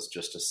it was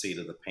just a seat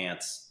of the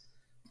pants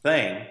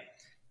thing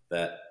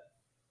that,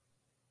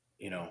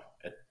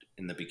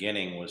 in the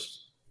beginning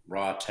was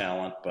raw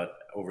talent, but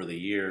over the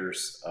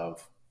years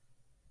of,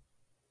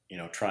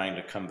 trying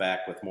to come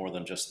back with more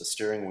than just the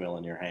steering wheel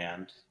in your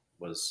hand,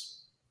 was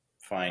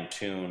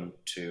fine-tuned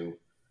to,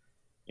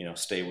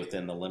 stay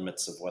within the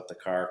limits of what the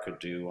car could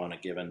do on a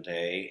given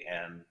day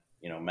and,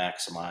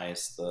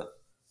 maximize the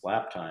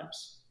lap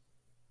times.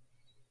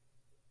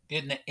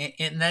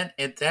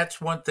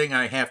 That's one thing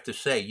I have to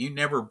say. You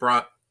never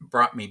brought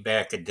me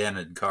back a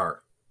dented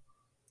car.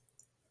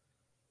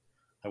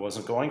 I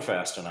wasn't going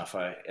fast enough.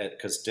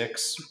 Because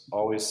Dick's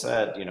always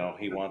said,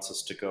 he wants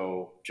us to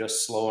go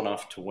just slow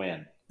enough to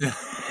win.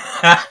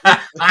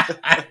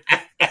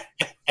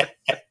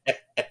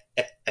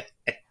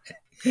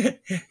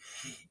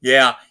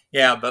 Yeah,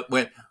 but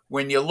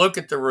when you look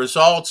at the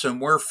results,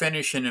 and we're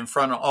finishing in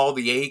front of all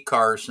the A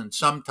cars and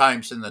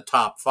sometimes in the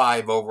top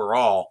 5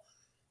 overall,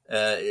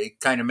 it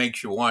kind of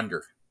makes you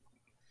wonder.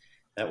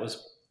 That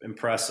was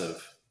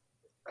impressive.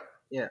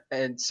 Yeah,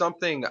 and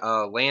something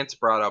Lance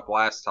brought up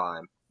last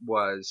time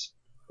was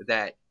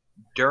that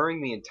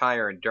during the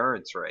entire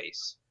endurance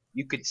race,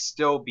 you could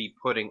still be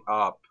putting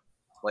up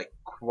like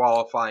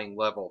qualifying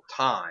level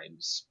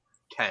times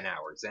 10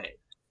 hours in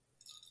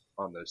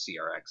on those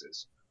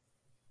CRXs.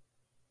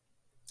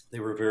 They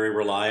were very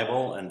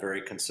reliable and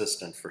very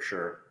consistent, for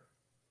sure.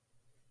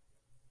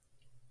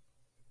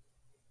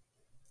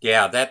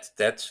 Yeah, that's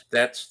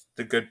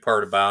the good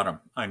part about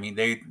them. I mean,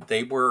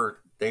 they were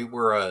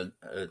a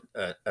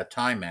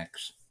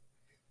Timex.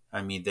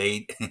 I mean,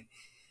 they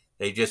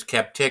just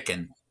kept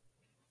ticking.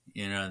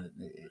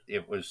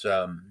 It was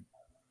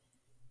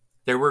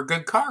they were a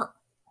good car.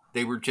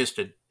 They were just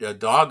a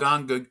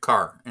doggone good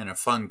car and a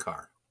fun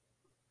car.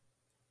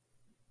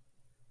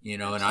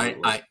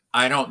 Absolutely. And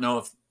I don't know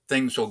if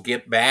things will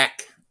get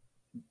back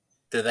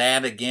to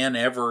that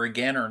ever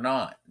again or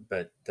not.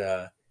 But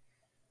they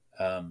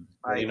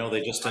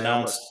just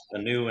announced a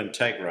new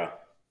Integra.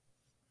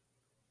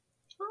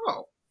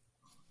 Oh.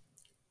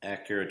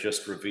 Acura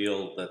just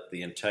revealed that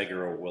the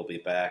Integra will be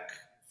back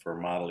for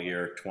model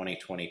year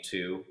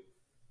 2022.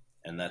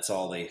 and that's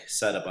all they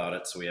said about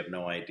it. So we have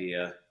no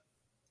idea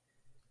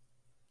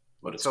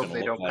what it's So going to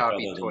they look don't like other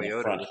copy than the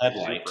Toyota front with the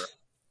headlight.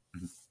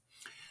 Supra.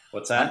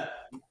 What's that?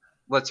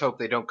 Let's hope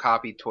they don't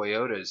copy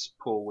Toyota's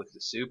pull with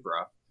the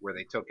Supra, where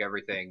they took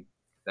everything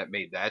that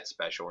made that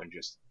special and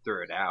just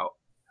threw it out.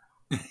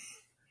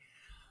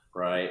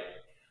 Right.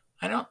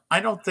 I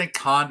don't think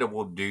Honda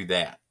will do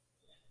that.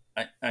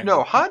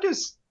 No,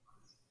 Honda's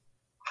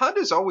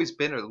always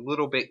been a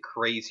little bit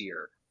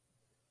crazier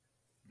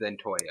than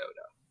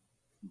Toyota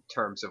in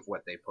terms of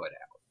what they put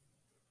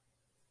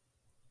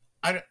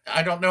out.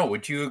 I don't know.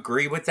 Would you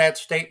agree with that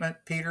statement,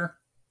 Peter?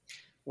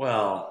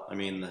 Well, I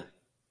mean, the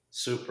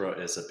Supra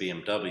is a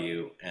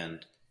BMW,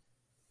 and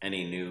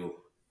any new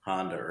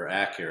Honda or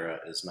Acura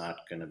is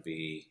not going to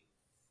be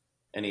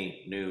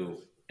any new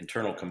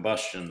internal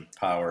combustion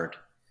powered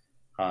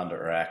Honda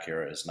or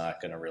Acura is not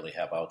going to really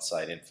have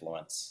outside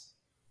influence.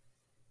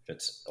 If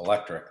it's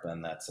electric,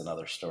 then that's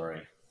another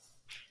story.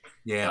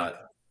 Yeah.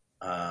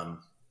 But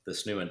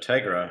this new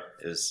Integra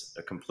is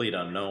a complete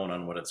unknown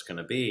on what it's going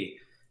to be,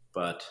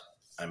 but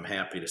I'm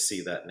happy to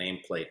see that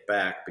nameplate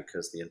back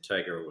because the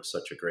Integra was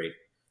such a great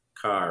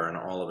car in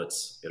all of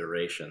its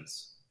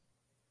iterations.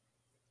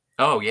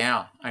 Oh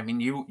yeah. I mean,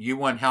 you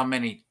won how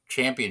many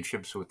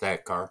championships with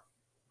that car?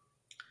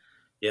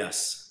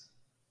 Yes.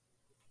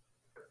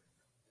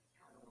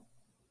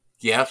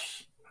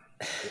 Yes.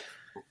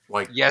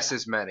 Like Yes,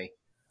 as many.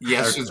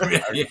 yes.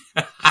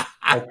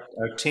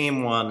 Our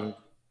team won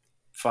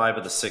 5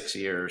 of the 6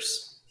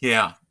 years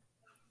Yeah.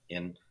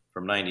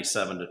 from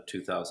 97 to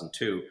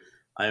 2002.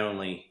 I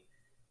only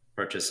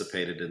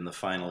participated in the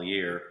final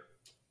year,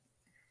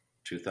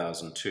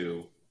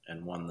 2002,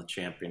 and won the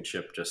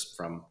championship just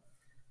from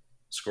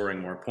scoring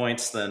more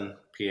points than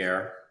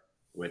Pierre,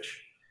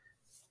 which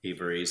he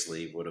very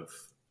easily would have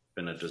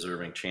been a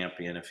deserving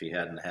champion if he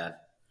hadn't had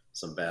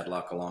some bad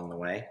luck along the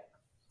way.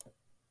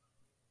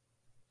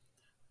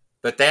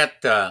 But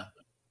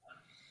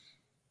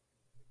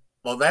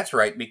well, that's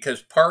right,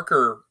 because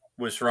Parker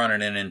was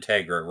running an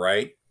Integra,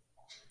 right?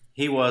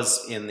 He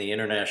was in the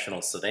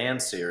International Sedan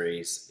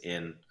Series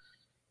in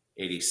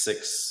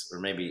 86 or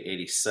maybe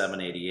 87,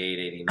 88,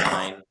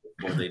 89,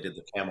 before they did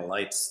the Camel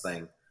Lights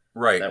thing.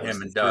 Right, That was him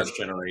the and Doug. first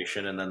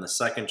generation. And then the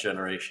second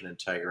generation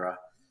Integra,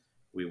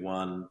 we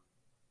won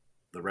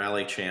the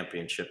Rally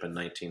Championship in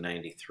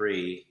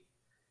 1993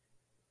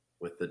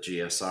 with the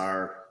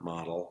GSR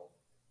model.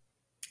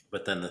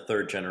 But then the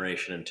third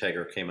generation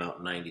Integra came out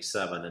in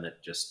 97, and it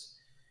just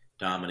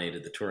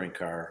dominated the touring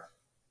car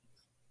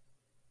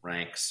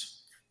ranks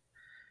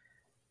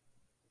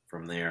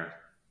from there.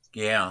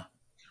 Yeah.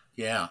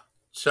 Yeah.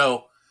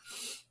 So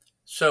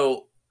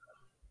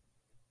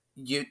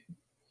you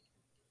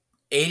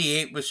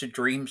 88 was a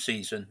dream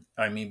season.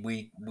 I mean,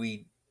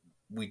 we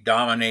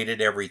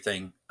dominated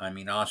everything. I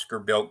mean, Oscar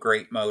built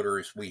great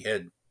motors. We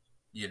had,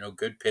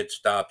 good pit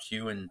stops.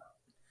 You and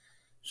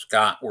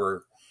Scott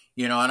were,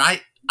 and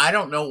I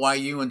don't know why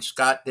you and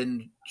Scott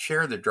didn't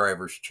share the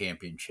drivers'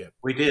 championship.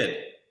 We did.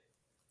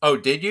 Oh,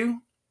 did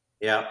you?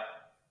 Yeah.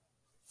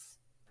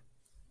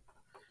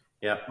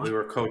 Yeah, we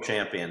were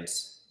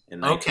co-champions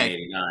in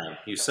 1989.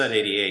 You said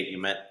 88,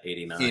 you meant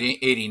 89.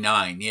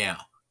 89, yeah.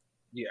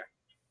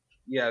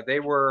 Yeah, they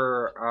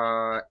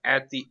were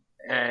at the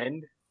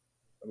end.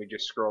 Let me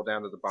just scroll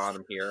down to the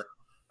bottom here.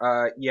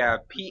 Yeah,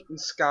 Pete and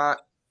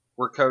Scott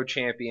were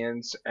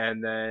co-champions,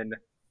 and then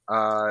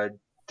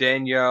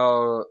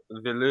Danielle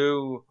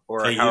Villu,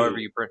 or VU. however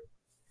you pronounce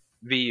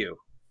VU,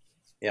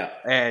 Yeah.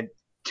 and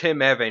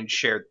Tim Evans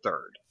shared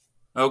third.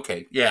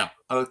 Okay, yeah.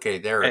 Okay,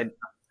 there.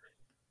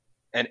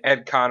 And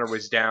Ed Connor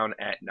was down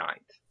at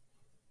ninth.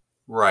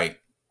 Right.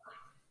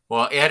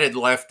 Well, Ed had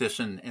left us,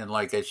 and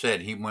like I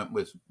said, he went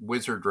with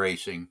Wizard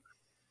Racing.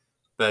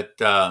 But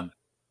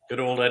Good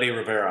old Eddie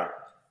Rivera.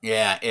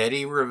 yeah,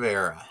 Eddie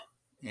Rivera,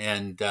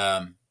 and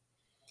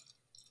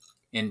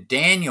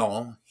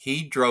Daniel,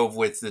 he drove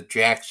with the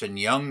Jackson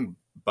Young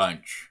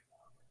bunch.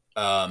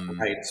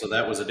 Right, so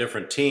that was a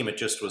different team. It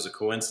just was a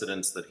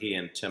coincidence that he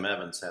and Tim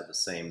Evans had the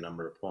same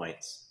number of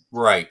points.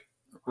 Right.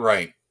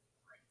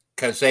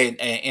 Because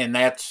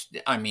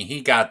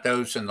he got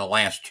those in the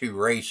last 2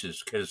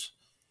 races because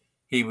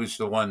he was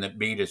the one that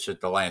beat us at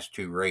the last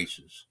 2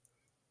 races.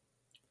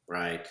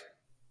 Right.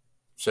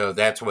 So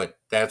that's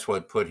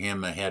what put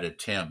him ahead of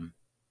Tim.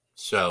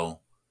 So,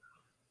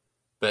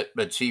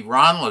 but see,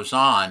 Ron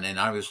Lazan, and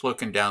I was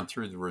looking down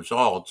through the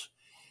results,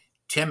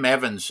 Tim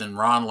Evans and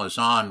Ron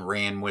Lazan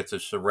ran with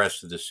us the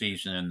rest of the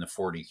season in the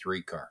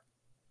 43 car.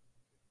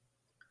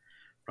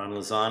 Ron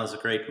Lazan is a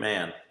great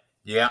man.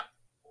 Yeah.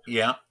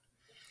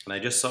 And I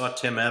just saw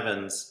Tim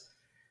Evans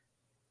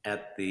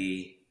at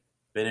the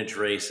vintage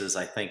races,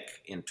 I think,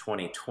 in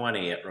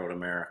 2020 at Road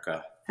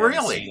America.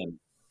 Really?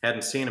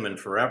 Hadn't seen him in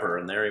forever,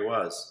 and there he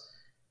was.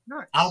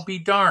 Nice. I'll be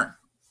darned.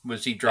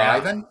 Was he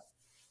driving? Yeah.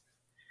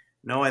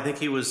 No, I think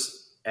he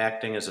was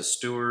acting as a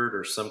steward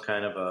or some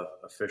kind of a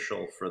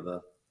official for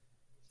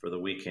the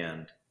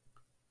weekend.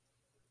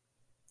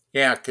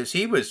 Yeah, because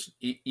he was,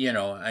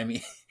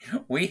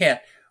 we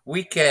had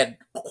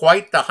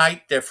quite the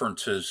height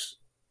differences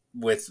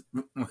with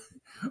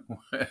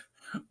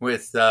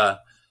with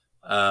Ron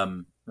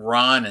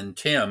and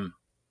Tim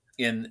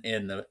in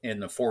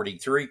the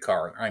 43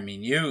 car. I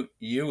mean,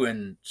 you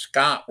and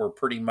Scott were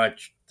pretty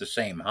much the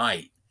same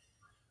height,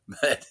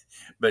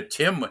 but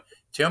Tim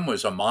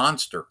was a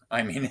monster.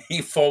 I mean,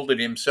 he folded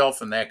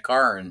himself in that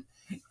car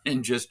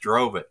and just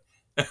drove it.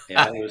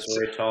 Yeah, he was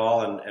very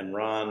tall, and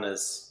Ron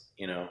is,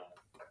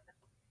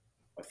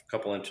 a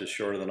couple inches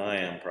shorter than I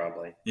am,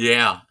 probably.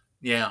 Yeah,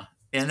 yeah,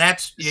 and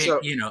that's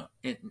So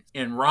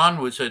and Ron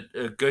was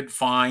a good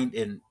find,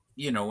 and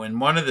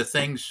one of the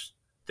things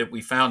that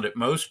we found at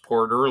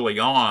Mossport early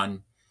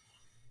on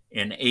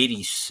in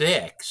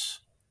 '86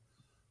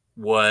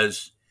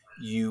 was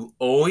you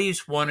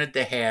always wanted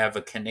to have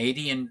a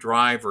Canadian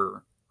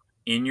driver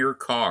in your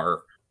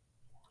car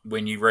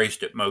when you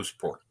raced at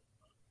Mossport,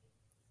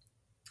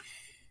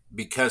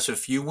 because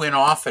if you went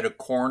off at a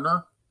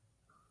corner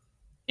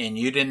and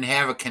you didn't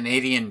have a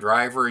Canadian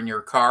driver in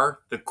your car,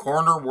 the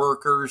corner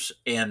workers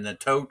and the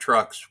tow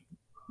trucks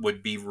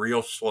would be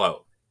real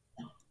slow.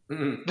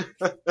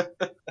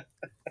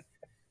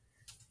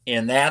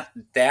 And that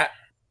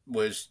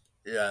was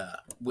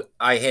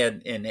I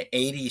had in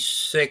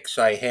 '86.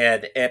 I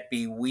had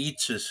Epi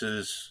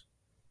Wietz's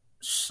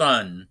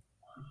son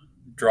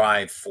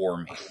drive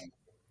for me,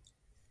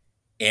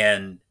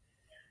 and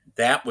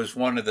that was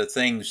one of the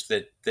things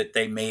that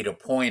they made a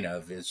point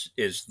of is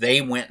they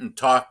went and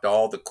talked to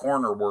all the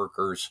corner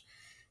workers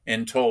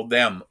and told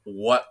them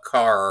what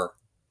car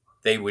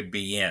they would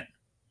be in.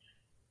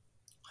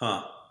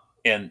 Huh.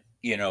 And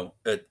a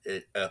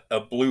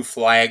blue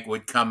flag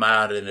would come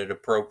out at an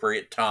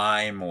appropriate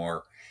time,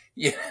 or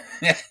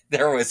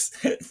there was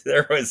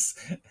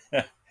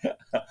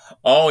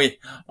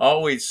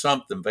always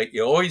something. But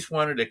you always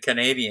wanted a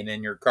Canadian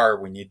in your car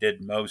when you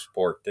did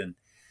Mossport.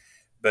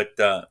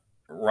 But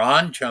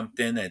Ron jumped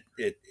in at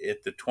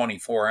the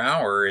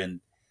 24-hour, and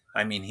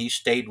I mean, he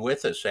stayed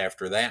with us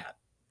after that.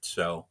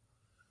 So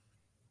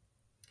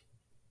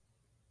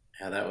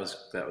yeah, that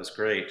was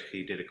great.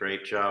 He did a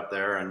great job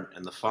there, and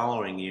the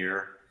following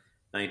year,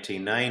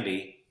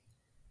 1990,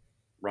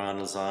 Ron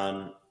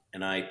Lazan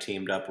and I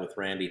teamed up with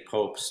Randy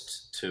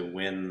Popst to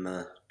win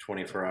the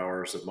 24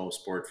 Hours of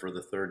Mossport for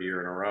the third year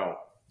in a row.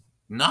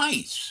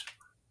 Nice.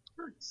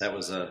 That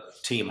was a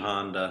Team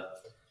Honda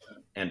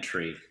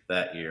entry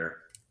that year,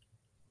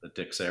 the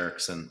Dix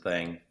Erickson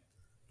thing.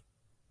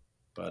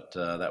 But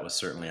that was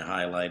certainly a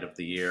highlight of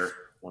the year.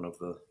 One of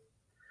the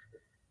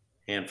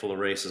handful of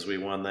races we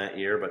won that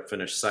year, but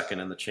finished second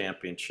in the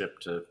championship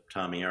to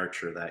Tommy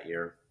Archer that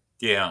year.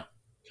 Yeah.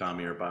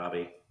 Tommy or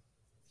Bobby.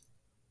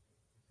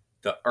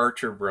 The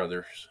Archer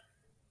brothers.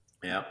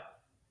 Yeah.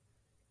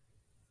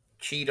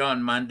 Cheat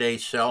on Sunday,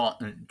 sell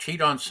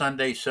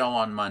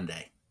on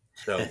Monday.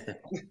 So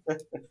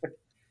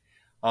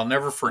I'll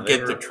never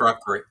forget the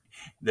truck race,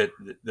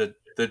 the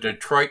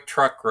Detroit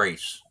truck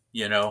race,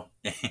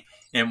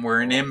 and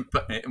we're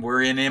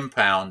in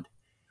impound,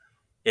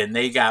 and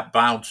they got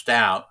bounced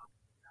out,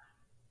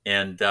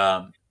 and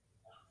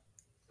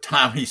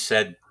Tommy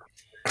said,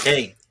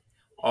 "Hey,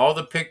 all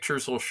the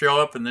pictures will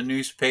show up in the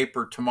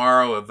newspaper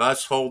tomorrow of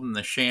us holding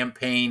the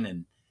champagne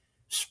and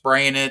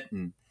spraying it,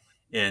 and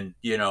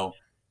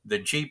the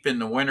Jeep in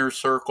the winner's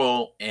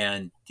circle,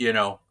 and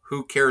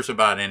who cares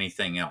about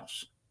anything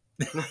else?"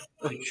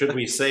 Should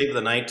we save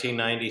the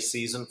 1990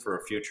 season for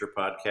a future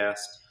podcast?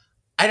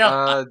 I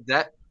don't.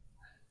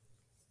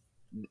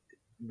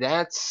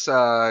 That's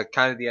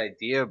kind of the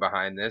idea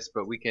behind this,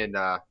 but we can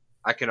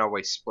I can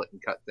always split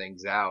and cut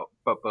things out.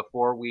 But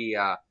before we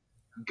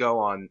go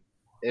on,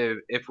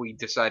 if we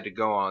decide to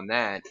go on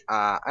that,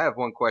 I have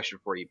one question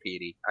for you,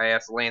 Petey. I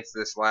asked Lance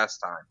this last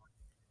time.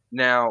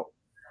 Now,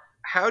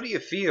 how do you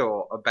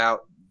feel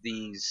about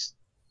these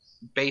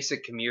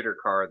basic commuter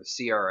car, the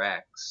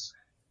CRX,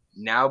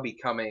 now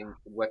becoming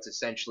what's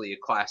essentially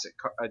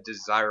a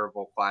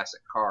desirable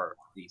classic car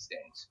these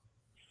days?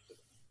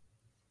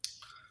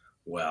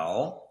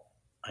 Well,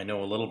 I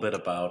know a little bit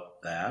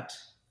about that.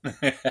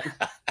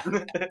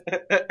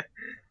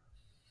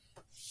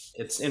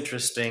 It's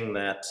interesting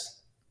that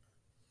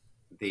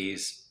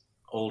these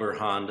older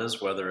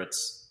Hondas, whether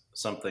it's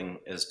something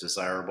as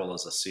desirable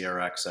as a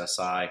CRX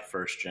SI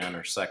first gen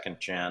or second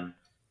gen,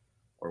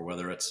 or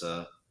whether it's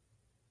a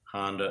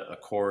Honda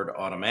Accord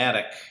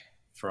automatic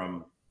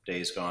from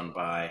days gone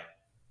by,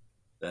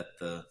 that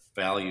the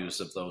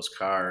values of those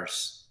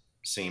cars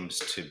seems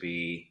to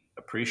be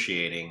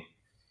appreciating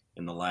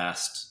in the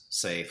last,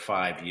 say,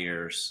 5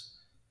 years.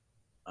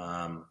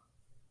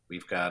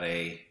 We've got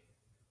a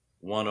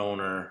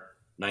one-owner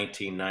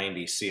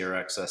 1990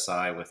 CRX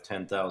SI with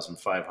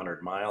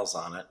 10,500 miles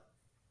on it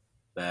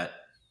that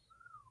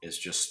is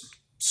just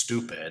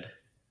stupid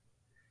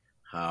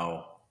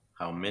how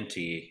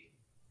minty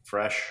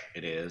fresh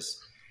it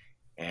is,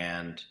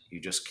 and you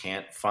just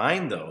can't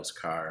find those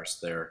cars.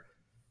 They're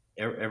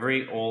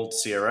every old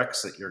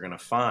CRX that you're going to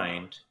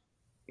find,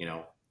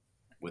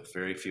 with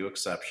very few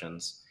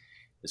exceptions,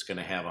 is going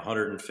to have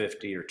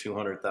 150 or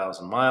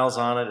 200,000 miles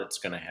on it. It's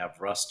going to have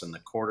rust in the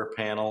quarter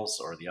panels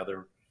or the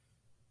other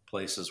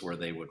places where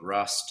they would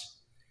rust.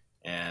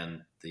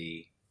 and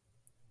the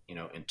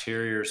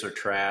interiors are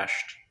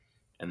trashed,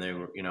 and they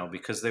were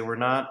because they were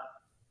not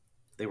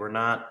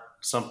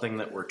something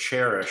that were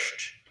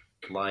cherished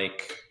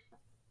like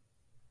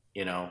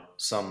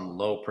some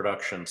low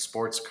production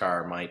sports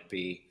car might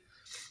be.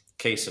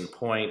 Case in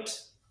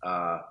point,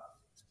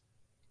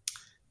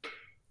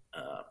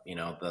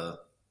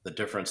 the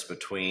difference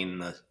between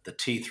the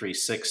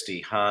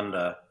T360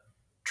 Honda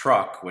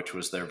truck, which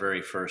was their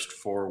very first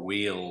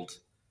four-wheeled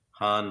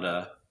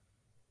Honda.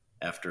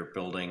 After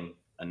building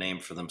a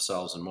name for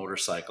themselves in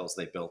motorcycles,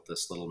 they built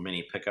this little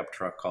mini pickup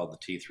truck called the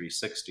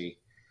T360.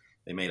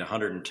 They made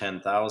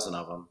 110,000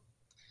 of them,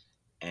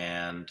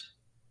 and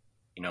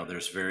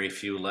there's very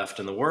few left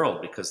in the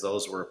world because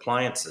those were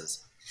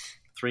appliances.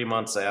 3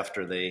 months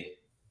after they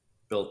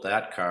built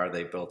that car,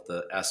 they built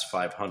the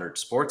S500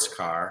 sports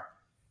car,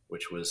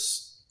 which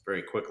was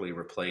very quickly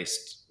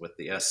replaced with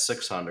the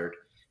S600.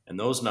 And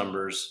those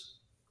numbers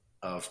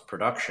of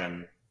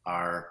production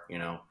are,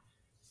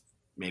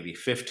 maybe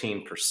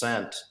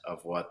 15%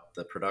 of what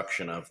the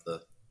production of the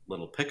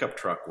little pickup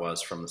truck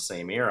was from the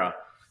same era.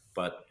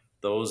 But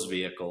those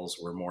vehicles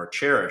were more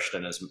cherished,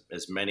 and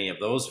as many of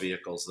those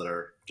vehicles that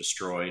are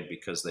destroyed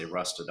because they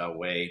rusted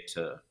away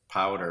to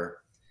powder,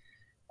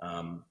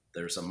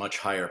 there's a much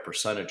higher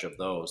percentage of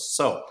those.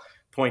 So,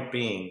 point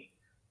being,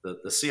 the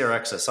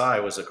CRX SI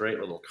was a great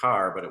little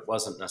car, but it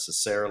wasn't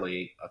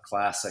necessarily a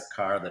classic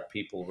car that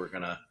people were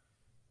going to,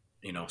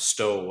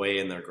 stow away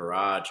in their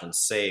garage and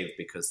save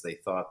because they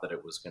thought that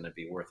it was going to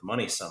be worth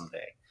money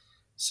someday.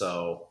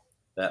 So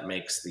that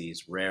makes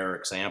these rare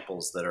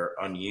examples that are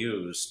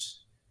unused,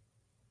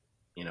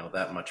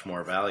 that much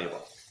more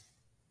valuable.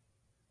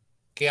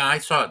 Yeah, I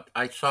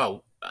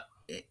saw,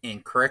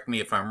 and correct me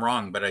if I'm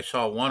wrong, but I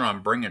saw one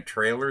on Bring a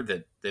Trailer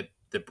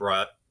that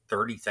brought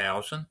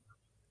 30,000.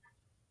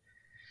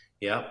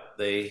 Yeah,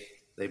 they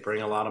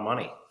bring a lot of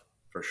money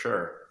for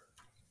sure.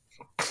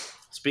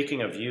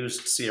 Speaking of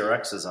used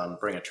CRXs on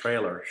Bring a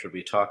Trailer, should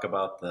we talk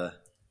about the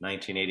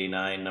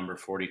 1989 number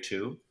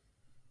 42?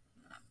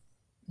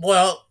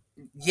 Well,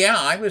 yeah,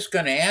 I was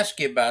going to ask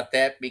you about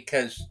that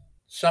because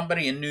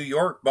somebody in New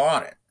York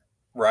bought it,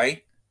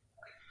 right?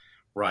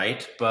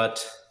 Right,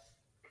 but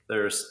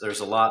there's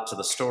a lot to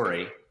the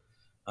story.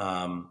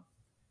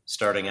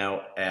 Starting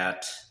out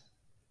at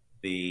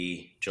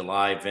the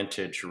July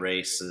vintage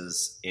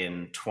races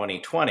in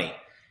 2020,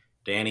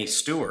 Danny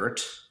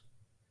Stewart,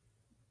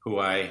 who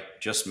I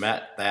just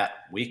met that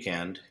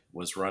weekend,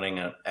 was running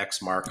an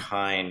Exmark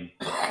Hine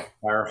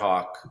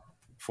Firehawk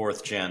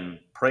 4th Gen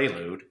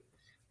Prelude.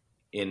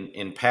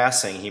 In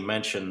passing, he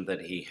mentioned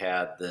that he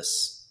had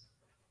this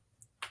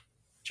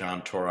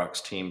John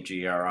Torok's Team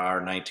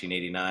GRR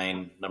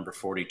 1989 number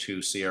 42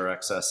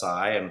 CRX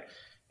SI and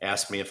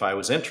asked me if I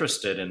was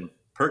interested in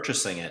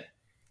purchasing it.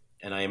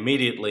 And I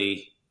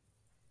immediately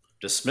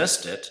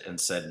dismissed it and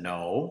said,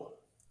 no,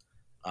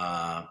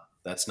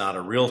 that's not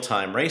a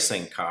real-time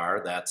racing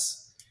car.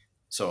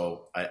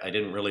 So I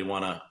didn't really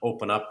want to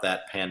open up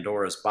that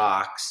Pandora's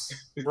box,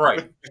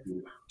 right,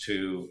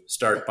 to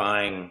start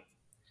buying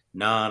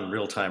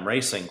non-real-time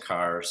racing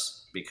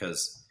cars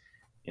because,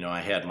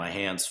 I had my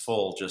hands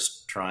full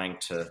just trying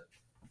to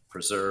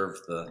preserve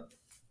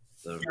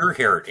your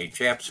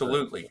heritage,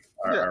 absolutely.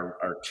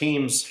 Our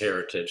team's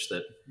heritage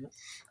that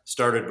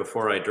started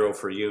before I drove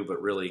for you,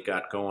 but really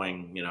got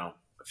going, a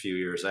few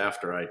years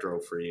after I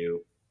drove for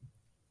you.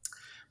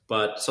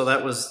 But so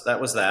that was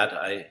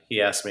that.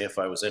 He asked me if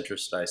I was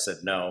interested. I said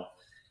no.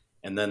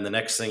 And then the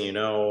next thing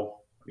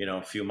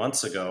a few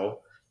months ago,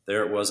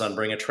 there it was on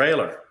Bring a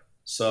Trailer.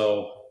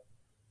 So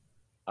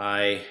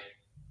I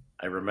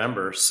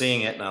remember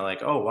seeing it and I'm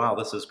like, oh, wow,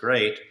 this is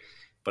great.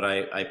 But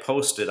I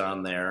posted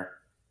on there,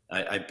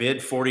 I bid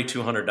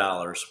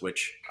 $4,200,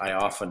 which I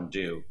often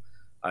do.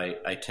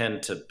 I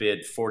tend to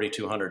bid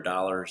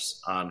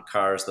 $4,200 on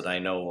cars that I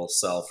know will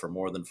sell for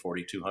more than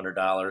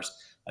 $4,200.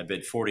 I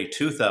bid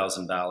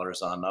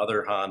 $42,000 on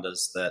other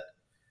Hondas that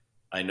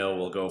I know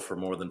will go for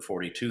more than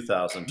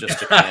 $42,000 just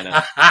to kind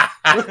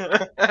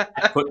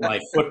of put my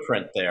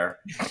footprint there.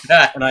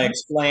 And I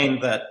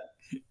explained that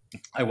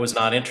I was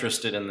not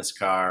interested in this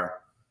car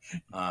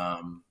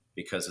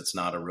because it's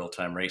not a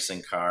real-time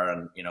racing car,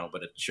 and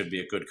but it should be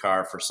a good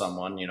car for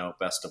someone.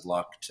 Best of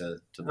luck to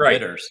the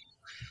bidders.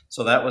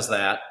 So that was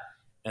that,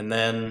 and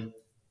then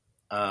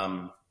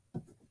I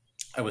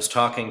was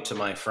talking to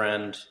my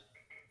friend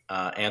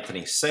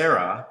Anthony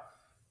Serra,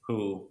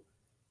 who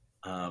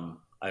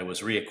I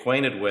was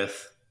reacquainted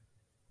with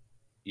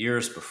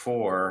years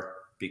before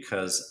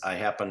because I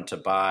happened to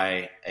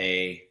buy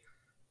a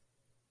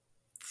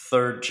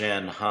 3rd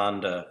Gen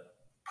Honda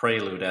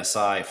Prelude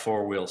SI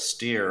 4-wheel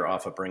steer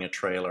off of Bring a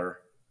Trailer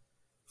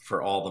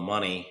for all the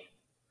money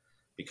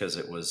because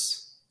it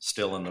was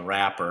still in the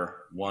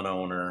wrapper, one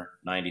owner,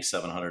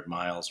 9,700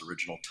 miles,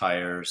 original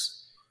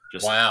tires.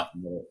 Just wow.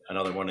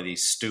 Another one of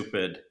these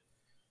stupid,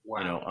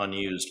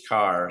 unused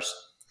cars.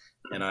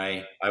 And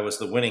I was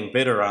the winning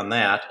bidder on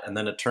that. And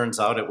then it turns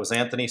out it was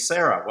Anthony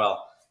Serra.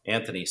 Well,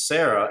 Anthony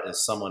Serra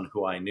is someone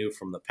who I knew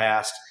from the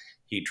past.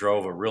 He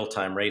drove a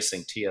real-time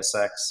racing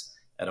TSX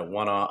at a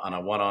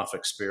one-off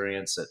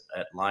experience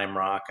at Lime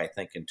Rock, I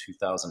think in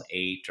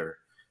 2008 or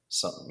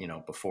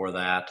something, before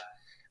that.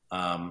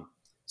 In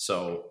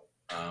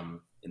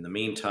the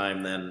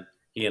meantime, then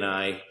he and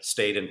I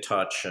stayed in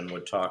touch and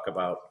would talk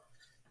about,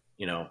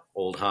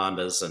 old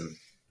Hondas and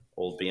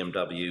old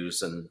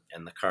BMWs and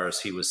the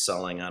cars he was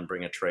selling on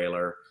Bring a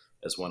Trailer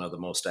as one of the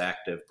most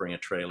active Bring a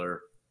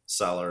Trailer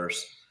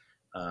sellers.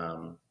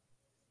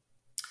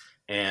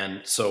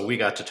 And so we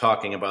got to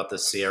talking about the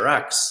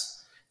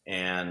CRX,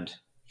 and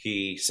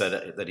he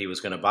said that he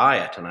was going to buy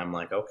it. And I'm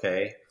like,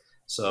 okay.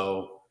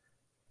 So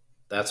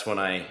that's when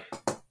I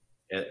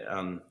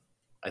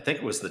think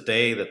it was the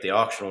day that the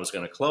auction was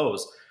going to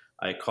close.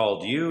 I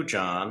called you,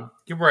 John.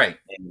 You're right.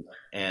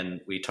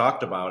 And we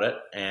talked about it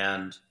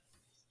and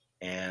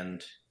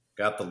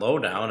got the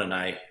lowdown, and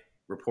I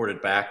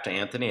reported back to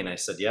Anthony and I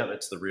said, yeah,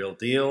 it's the real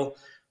deal.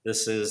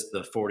 This is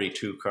the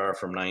 42 car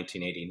from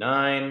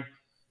 1989.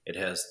 It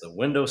has the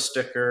window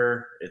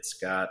sticker. It's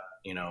got,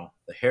 the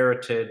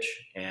heritage.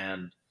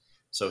 And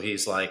so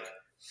he's like,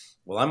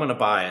 well, I'm going to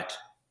buy it.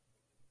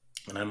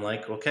 And I'm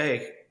like,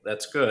 okay,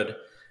 that's good.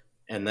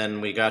 And then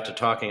we got to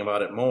talking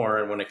about it more.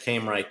 And when it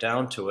came right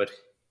down to it,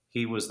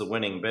 he was the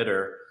winning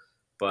bidder.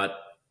 But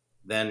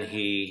then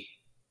he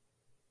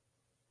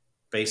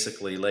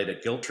basically laid a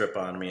guilt trip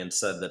on me and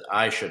said that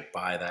I should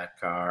buy that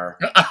car.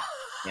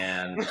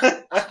 and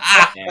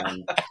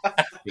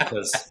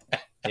because,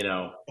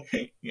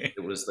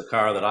 it was the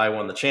car that I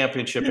won the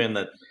championship in,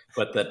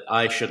 but that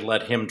I should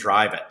let him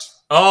drive it.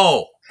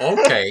 Oh,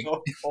 okay.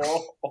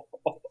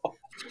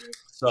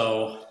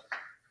 So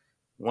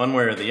one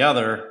way or the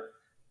other,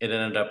 it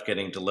ended up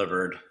getting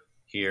delivered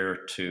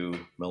here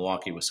to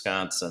Milwaukee,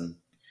 Wisconsin,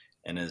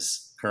 and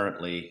is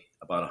currently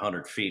about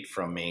 100 feet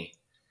from me.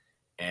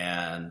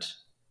 And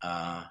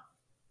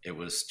it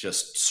was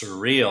just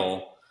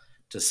surreal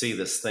to see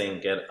this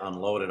thing get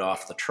unloaded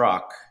off the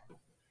truck.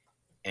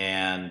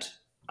 And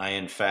I,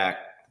 in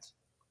fact,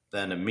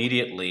 then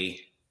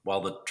immediately,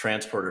 while the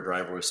transporter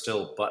driver was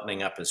still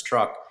buttoning up his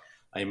truck,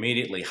 I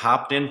immediately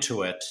hopped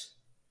into it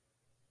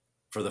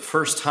for the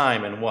first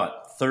time in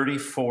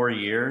 34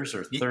 years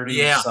or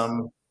 30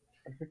 some.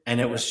 And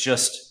it was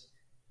just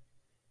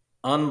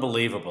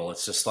unbelievable.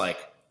 It's just like,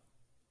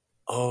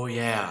 oh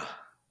yeah,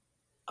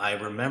 I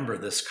remember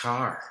this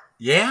car.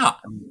 Yeah.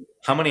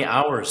 How many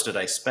hours did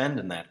I spend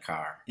in that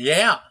car?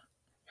 Yeah.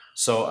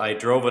 So I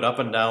drove it up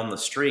and down the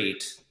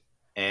street,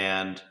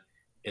 and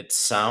it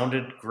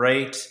sounded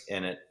great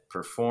and it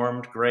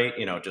performed great,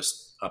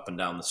 just up and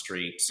down the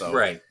street. So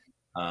right.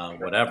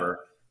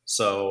 Whatever.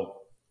 So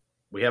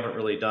we haven't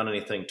really done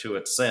anything to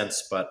it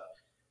since, but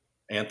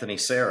Anthony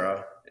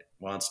Serra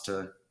wants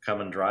to come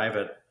and drive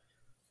it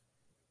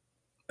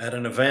at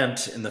an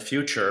event in the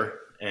future,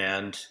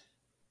 and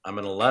I'm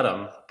going to let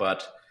him.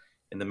 But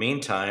in the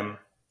meantime,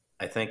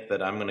 I think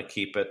that I'm going to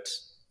keep it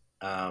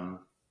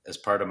as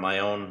part of my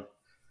own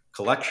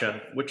collection,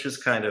 which has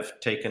kind of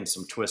taken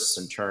some twists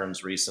and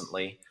turns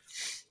recently.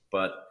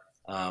 But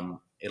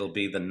it'll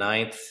be the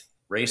 9th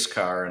race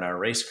car in our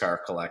race car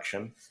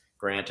collection.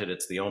 Granted,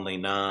 it's the only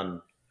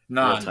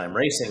non-real-time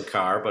racing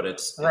car, but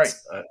it's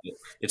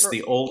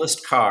the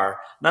oldest car,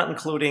 not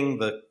including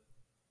the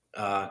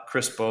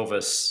Chris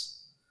Bovis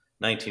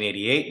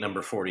 1988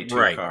 number 42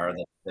 car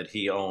that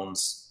he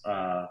owns,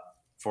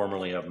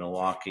 formerly of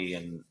Milwaukee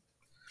and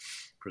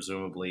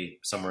presumably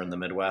somewhere in the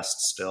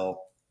Midwest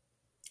still.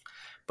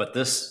 But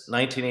this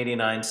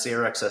 1989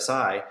 CRX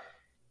SI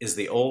is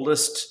the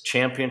oldest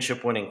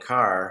championship-winning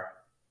car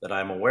that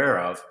I'm aware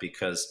of,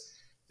 because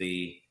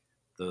the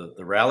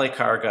rally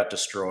car got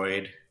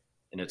destroyed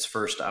in its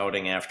first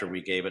outing after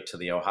we gave it to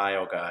the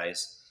Ohio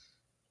guys.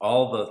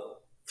 All the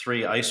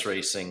 3 ice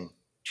racing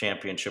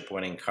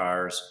championship-winning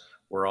cars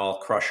were all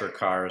crusher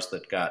cars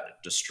that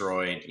got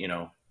destroyed,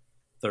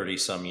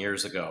 30-some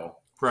years ago.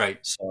 Right.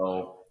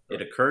 So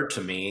it occurred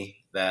to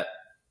me that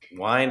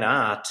why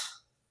not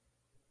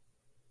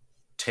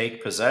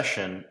take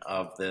possession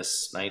of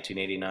this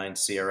 1989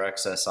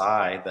 CRX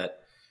SI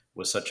that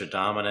was such a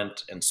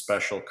dominant and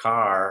special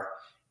car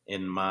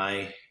in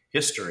my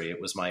history.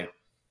 It was my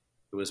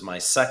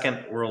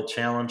second World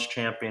Challenge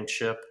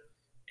Championship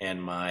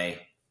and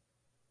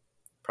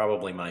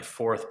probably my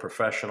 4th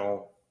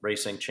professional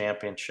racing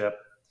championship.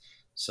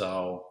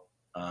 So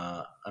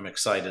I'm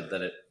excited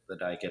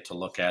that I get to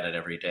look at it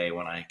every day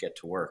when I get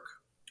to work.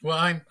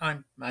 Well,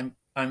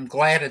 I'm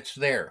glad it's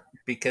there,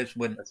 because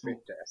when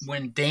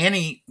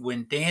Danny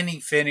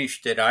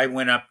finished it, I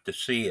went up to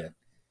see it,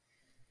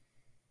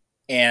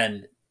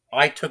 and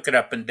I took it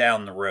up and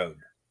down the road,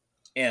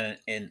 and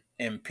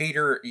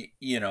Peter,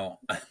 a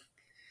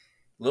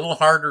little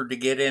harder to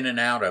get in and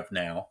out of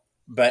now,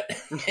 but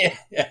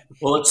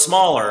well, it's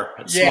smaller.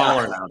 It's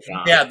smaller now,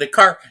 John. Yeah,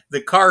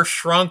 the car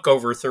shrunk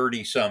over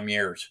 30 some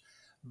years,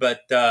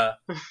 but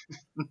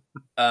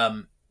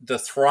the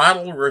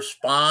throttle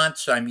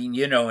response,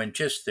 and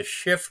just the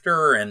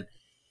shifter and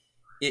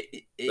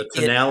the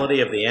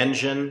tonality of the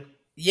engine.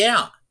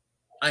 Yeah.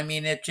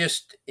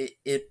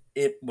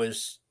 It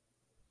was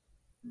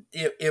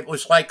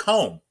like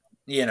home.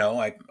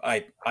 I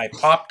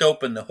popped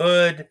open the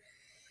hood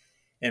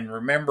and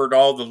remembered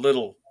all the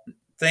little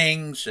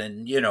things,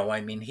 and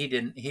he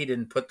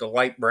didn't put the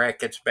light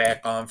brackets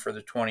back on for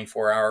the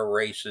 24-hour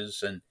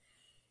races, and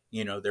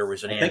there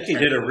was an I think he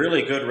antenna. did a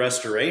really good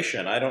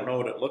restoration. I don't know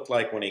what it looked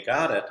like when he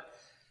got it,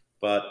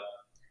 but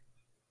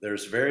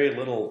there's very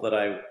little that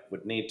I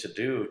would need to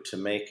do to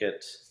make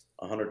it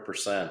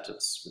 100%.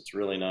 It's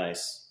really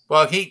nice.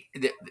 Well,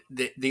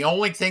 the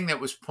only thing that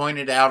was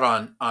pointed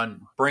out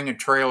on Bring a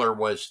Trailer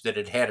was that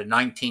it had a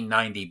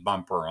 1990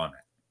 bumper on it.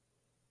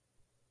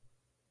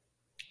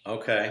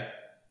 Okay.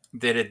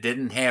 That it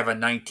didn't have a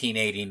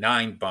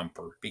 1989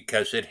 bumper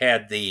because it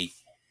had the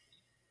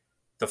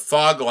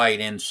fog light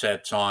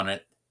insets on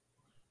it,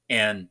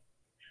 and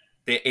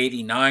the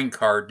 89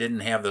 car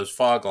didn't have those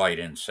fog light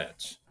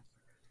insets.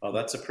 Oh,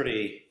 that's a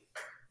pretty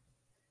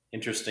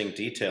interesting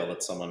detail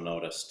that someone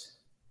noticed.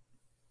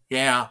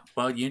 Yeah,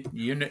 well,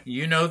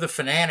 you know the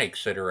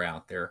fanatics that are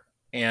out there,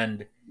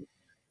 and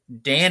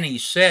Danny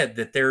said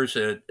that there's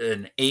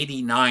an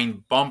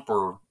 89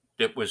 bumper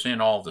that was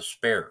in all the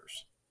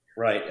spares.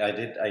 Right.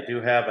 I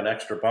do have an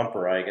extra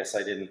bumper. I guess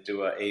I didn't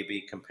do a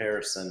A/B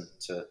comparison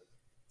to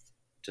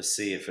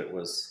see if it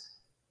was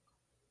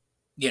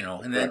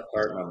And then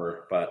part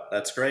number, but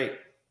that's great.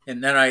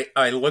 And then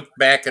I looked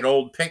back at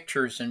old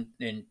pictures, and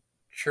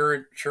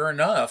sure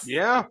enough,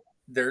 Yeah.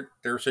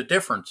 There's a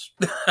difference.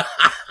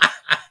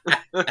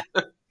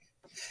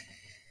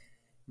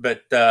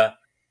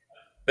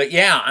 But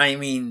yeah, I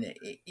mean,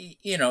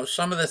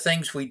 some of the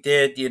things we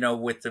did,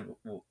 with the,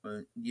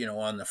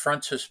 on the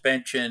front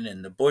suspension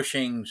and the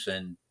bushings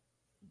and,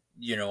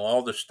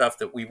 all the stuff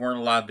that we weren't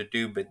allowed to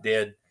do but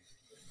did,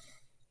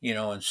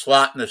 and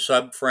slotting the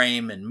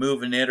subframe and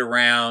moving it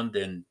around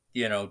and,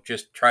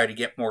 just try to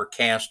get more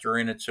caster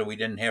in it so we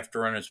didn't have to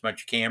run as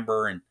much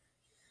camber. And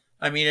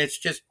I mean, it's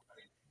just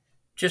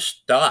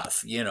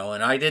stuff,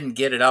 and I didn't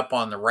get it up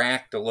on the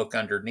rack to look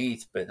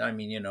underneath, but I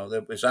mean,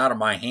 that was out of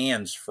my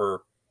hands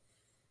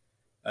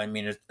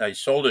I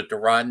sold it to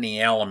Rodney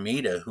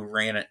Alameda, who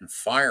ran it in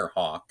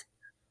Firehawk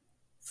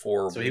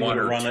for So he would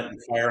have run it in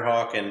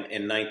Firehawk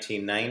in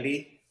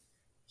 1990?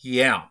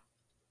 Yeah.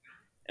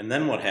 And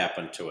then what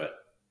happened to it?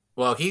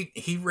 Well,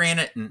 he ran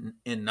it in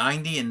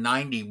 90 and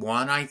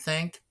 91, I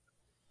think.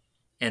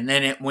 And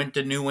then it went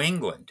to New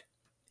England.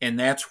 And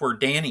that's where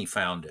Danny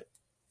found it.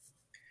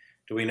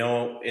 Do we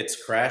know its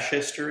crash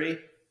history?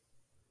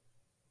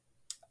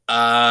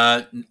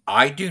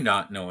 I do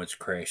not know its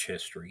crash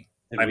history.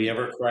 Did we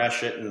ever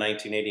crash it in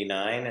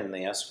 1989 in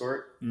the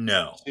Escort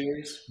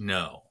series?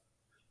 No.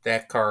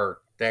 That car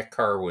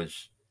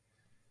was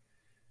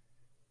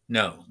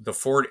no, the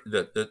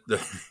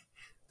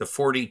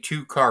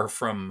 42 car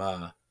from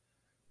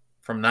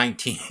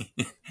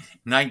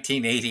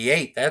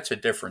 1988. That's a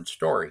different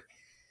story.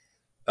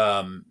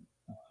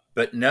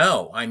 But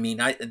no, I mean,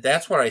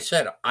 that's what I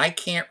said. I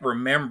can't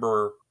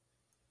remember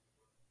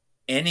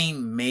any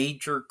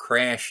major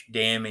crash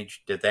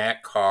damage to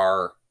that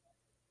car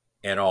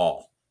at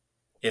all.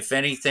 If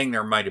anything,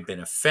 there might have been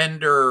a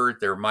fender,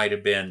 there might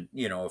have been,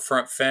 a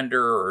front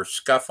fender or a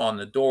scuff on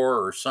the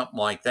door or something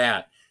like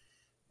that.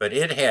 But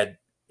it had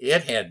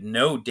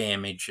no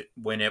damage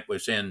when it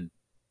was in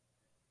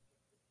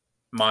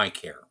my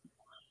care.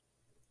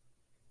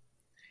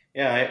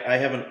 Yeah, I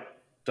haven't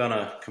done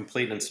a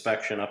complete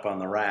inspection up on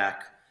the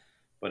rack,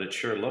 but it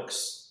sure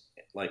looks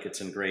like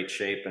it's in great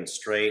shape and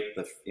straight.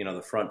 The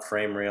front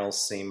frame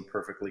rails seem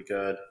perfectly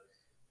good.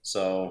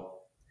 So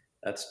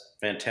that's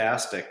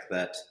fantastic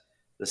that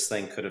this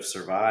thing could have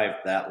survived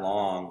that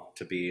long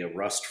to be a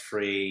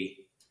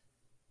rust-free,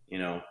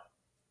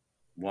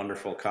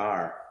 wonderful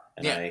car.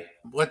 And yeah. I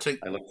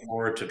look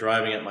forward to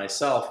driving it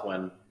myself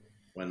when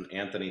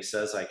Anthony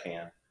says I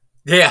can.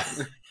 Yeah.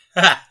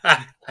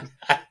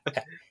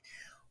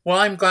 Well,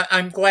 I'm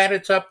glad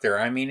it's up there.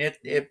 I mean,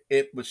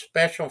 it was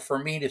special for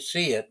me to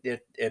see it.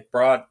 It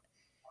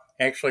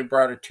actually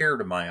brought a tear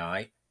to my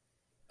eye,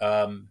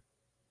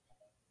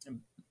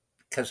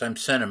 because I'm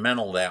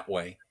sentimental that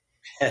way,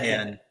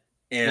 and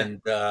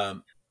it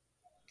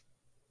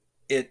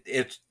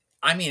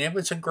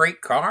was a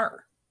great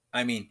car.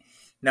 I mean,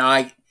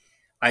 now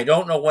I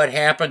don't know what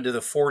happened to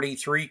the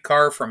 43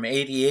 car from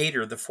 88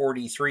 or the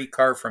 43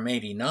 car from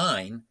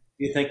 89.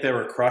 Do you think they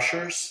were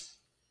crushers?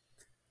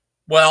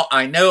 Well,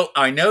 I know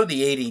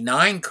the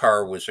 89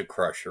 car was a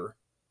crusher,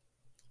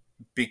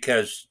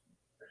 because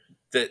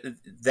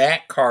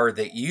that car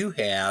that you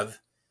have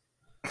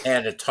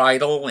had a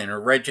title and a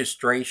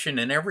registration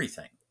and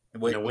everything.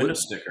 And a window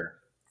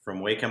sticker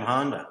from Wacom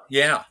Honda.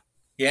 Yeah.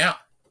 Yeah.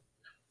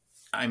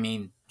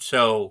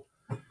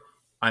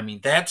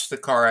 That's the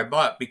car I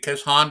bought,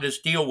 because Honda's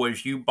deal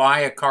was you buy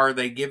a car,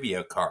 they give you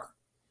a car.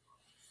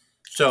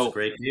 So that's a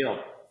great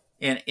deal.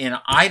 And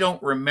I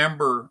don't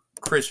remember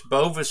Chris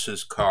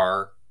Bovis's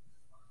car,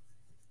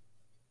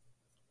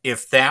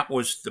 if that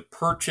was the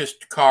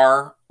purchased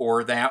car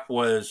or that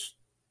was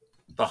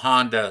the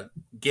Honda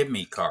give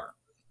me car.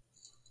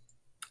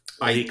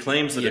 Well, he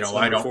claims that it's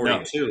number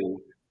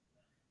 42.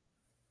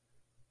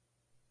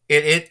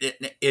 It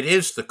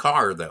is the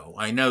car, though.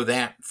 I know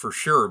that for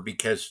sure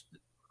because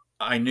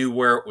I knew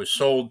where it was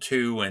sold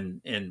to,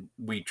 and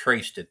we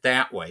traced it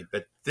that way.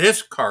 But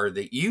this car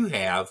that you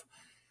have,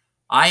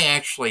 I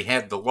actually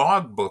had the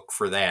logbook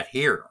for that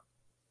here.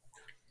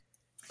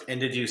 And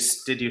did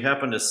you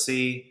happen to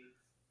see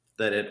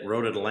that at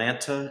Road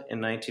Atlanta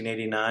in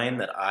 1989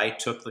 that I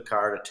took the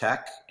car to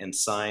Tech and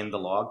signed the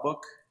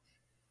logbook?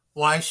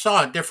 Well, I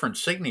saw a different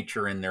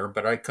signature in there,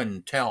 but I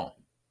couldn't tell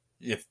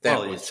if that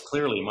Well, was. it's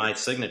clearly my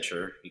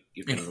signature.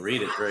 You can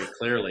read it very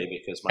clearly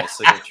because my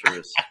signature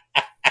is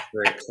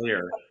very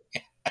clear.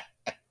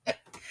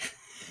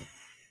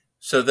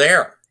 So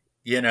there,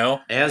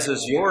 As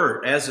is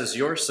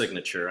your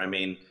signature. I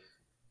mean,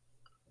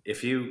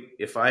 if you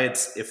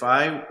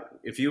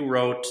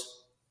wrote,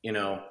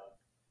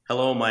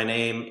 hello, my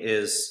name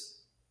is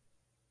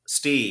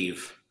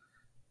Steve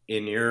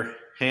in your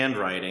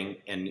handwriting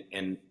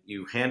and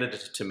you handed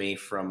it to me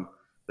from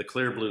the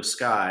clear blue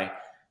sky,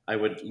 I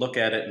would look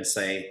at it and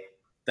say,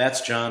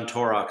 that's John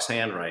Torok's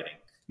handwriting.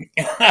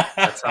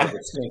 That's how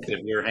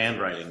distinctive your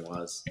handwriting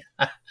was.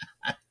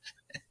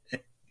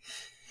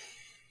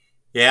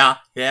 Yeah,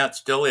 it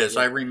still is.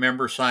 I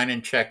remember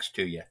signing checks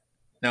to you.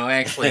 No,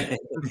 actually,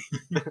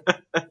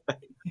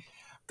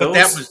 but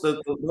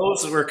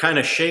those were kind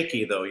of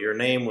shaky, though. Your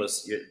name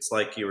it's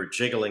like you were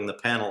jiggling the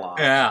pen a lot.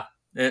 Yeah,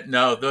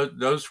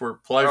 those were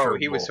pleasurable. Oh,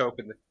 he was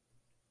hoping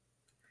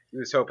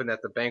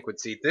that the bank would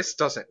see this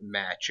doesn't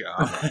match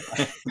up.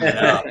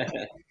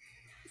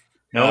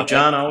 No,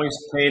 John always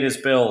paid his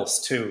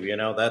bills too.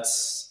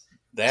 That's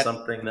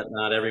something that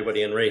not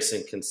everybody in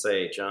racing can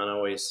say. John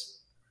always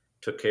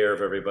took care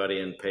of everybody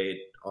and paid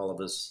all of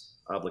his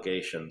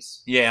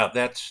obligations. Yeah,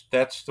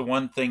 that's the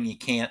one thing you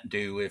can't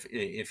do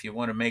if you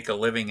want to make a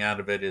living out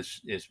of it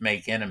is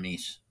make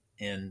enemies.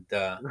 And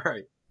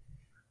right.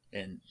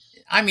 And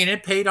I mean,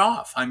 it paid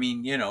off. I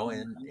mean,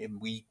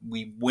 and we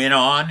went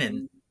on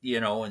and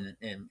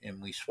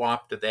and we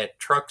swapped to that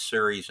truck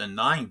series in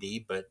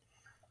 '90, but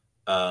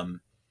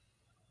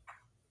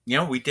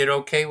we did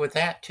okay with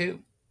that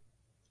too.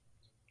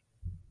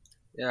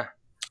 Yeah,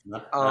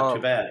 not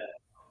too bad.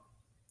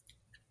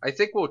 I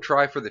think we'll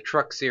try for the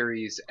truck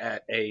series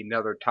at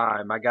another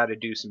time. I got to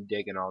do some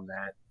digging on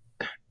that.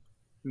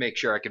 Make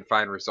sure I can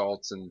find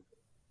results and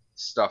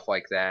stuff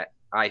like that.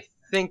 I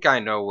think I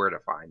know where to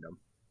find them.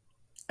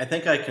 I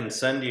think I can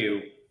send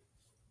you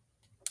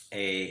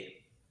a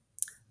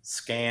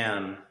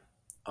scan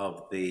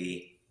of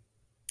the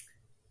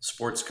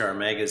Sports Car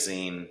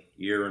Magazine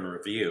year in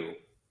review.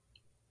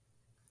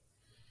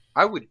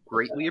 I would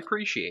greatly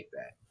appreciate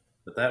that.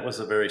 But that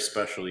was a very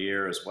special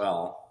year as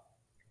well.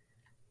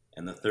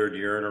 And the third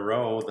year in a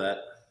row that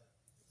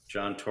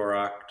John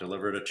Torok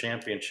delivered a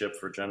championship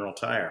for General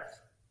Tire.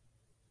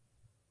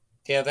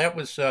 Yeah, that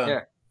was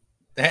that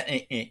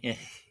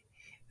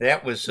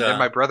was. And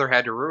my brother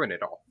had to ruin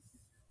it all.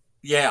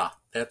 Yeah,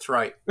 that's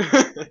right.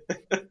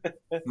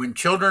 When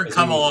children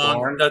come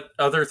along,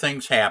 other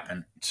things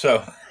happen.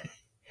 So,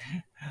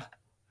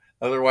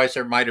 otherwise,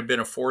 there might have been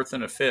a fourth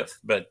and a fifth.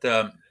 But,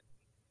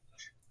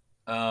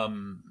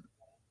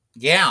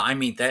 yeah, I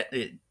mean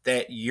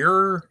that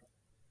your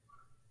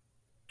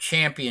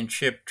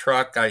championship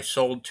truck I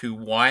sold to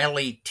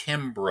Wiley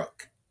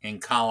Timbrook in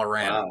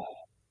Colorado. Wow.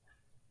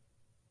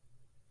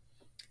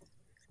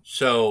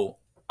 So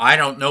I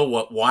don't know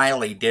what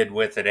Wiley did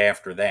with it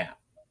after that.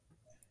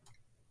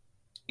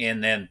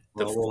 And then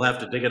we'll have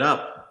to dig it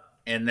up.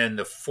 And then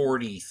the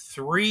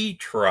 43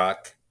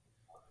 truck,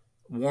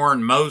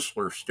 Warren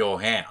Mosler still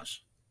has.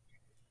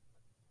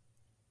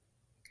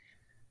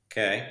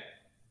 Okay.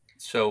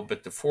 So,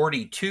 but the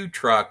 42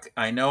 truck,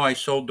 I know I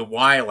sold to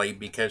Wiley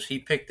because he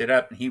picked it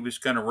up and he was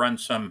going to run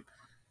some,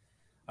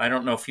 I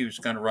don't know if he was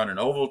going to run an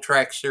oval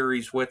track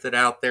series with it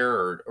out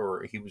there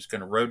or he was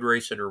going to road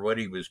race it or what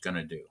he was going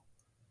to do.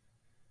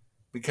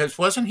 Because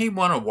wasn't he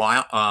one of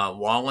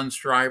Wallen's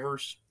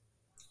drivers?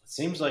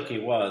 Seems like he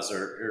was,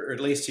 or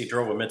at least he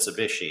drove a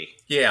Mitsubishi.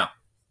 Yeah.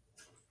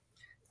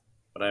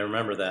 But I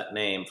remember that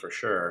name for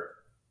sure.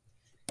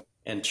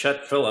 And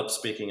Chet Phillips,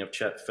 speaking of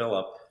Chet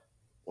Phillip,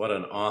 what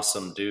an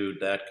awesome dude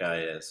that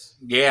guy is.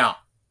 Yeah.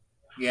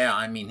 Yeah,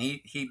 I mean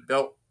he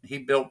built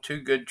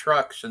two good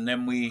trucks and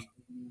then we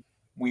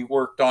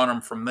worked on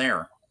them from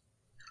there.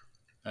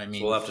 I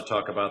mean, so we'll have to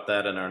talk about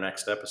that in our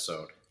next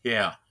episode.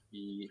 Yeah.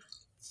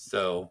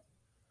 So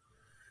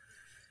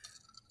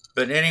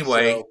but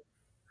anyway,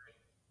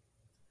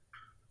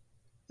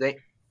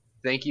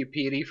 thank you,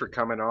 Petey, for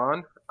coming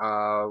on.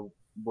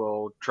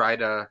 We'll try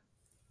to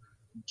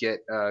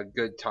get a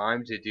good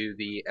time to do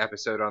the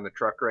episode on the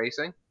truck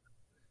racing.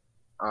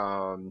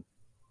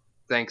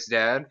 Thanks,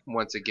 Dad,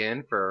 once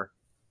again for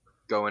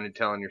going and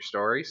telling your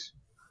stories.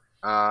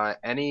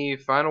 Any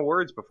final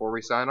words before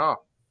we sign off?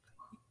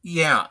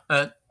 Yeah,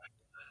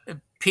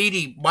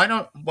 Petey, why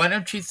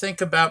don't you think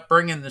about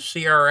bringing the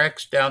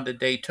CRX down to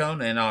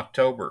Daytona in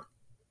October?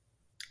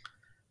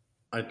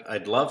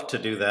 I'd love to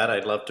do that.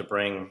 I'd love to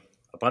bring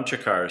a bunch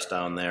of cars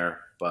down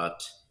there,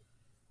 but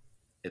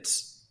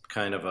it's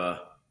kind of a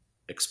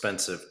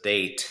expensive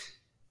date.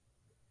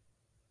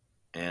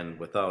 and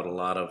without a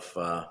lot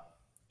of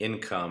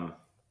income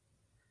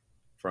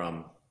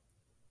from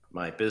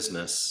my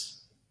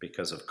business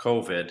because of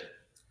COVID,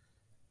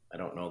 I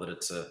don't know that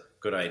it's a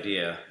good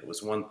idea. It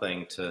was one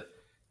thing to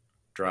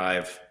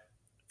drive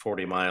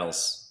 40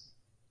 miles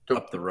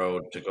up the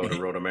road to go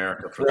to Road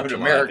America for the Road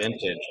July America.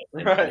 vintage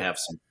and Right. have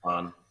some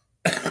fun.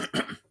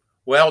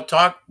 Well,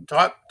 talk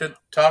to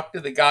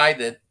the guy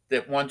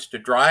that wants to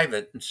drive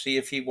it and see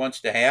if he wants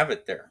to have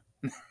it there.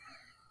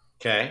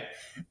 Okay.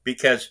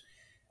 Because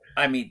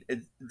I mean,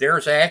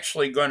 there's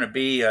actually going to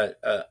be a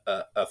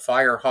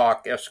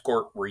Firehawk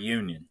Escort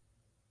reunion.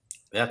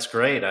 That's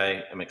great.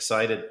 I am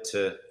excited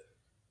to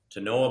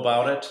know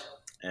about it.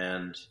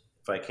 And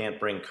if I can't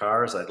bring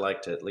cars, I'd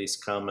like to at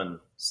least come and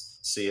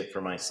see it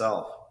for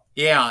myself.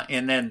 Yeah,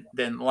 and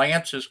then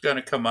Lance is going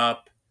to come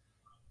up.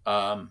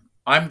 I'm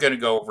going to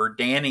go over.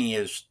 Danny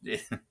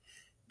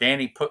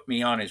put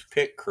me on his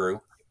pit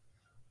crew.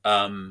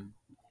 And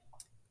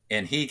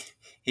he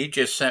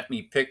just sent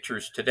me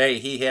pictures today.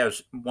 He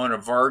has one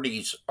of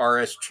Vardy's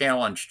RS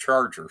Challenge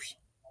Chargers.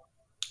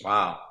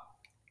 Wow.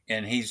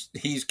 And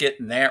he's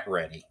getting that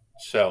ready.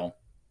 So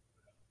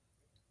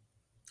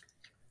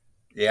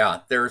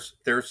yeah, there's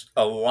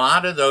a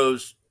lot of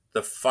those,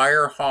 the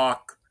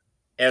Firehawk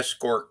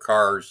Escort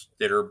cars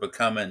that are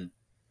becoming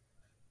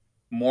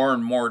more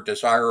and more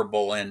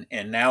desirable, and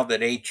now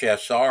that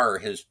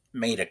HSR has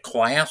made a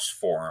class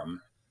for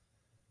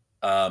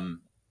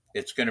them,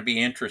 it's going to be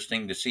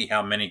interesting to see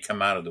how many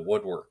come out of the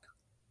woodwork.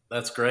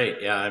 That's great.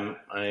 Yeah,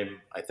 I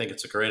think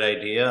it's a great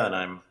idea, and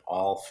I'm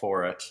all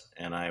for it.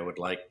 And I would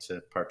like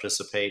to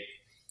participate,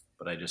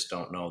 but I just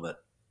don't know that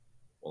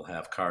we'll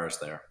have cars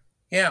there.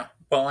 Yeah,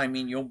 well, I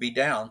mean, you'll be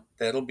down.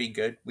 That'll be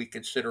good. We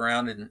could sit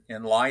around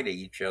and lie to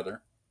each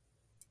other.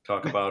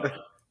 Talk about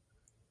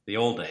the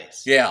old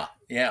days. Yeah,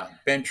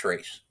 bench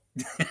race.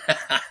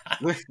 That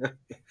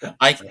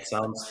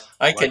sounds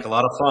like a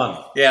lot of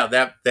fun. Yeah,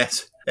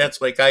 that's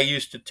like I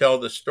used to tell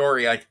the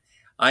story.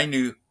 I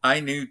knew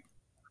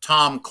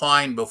Tom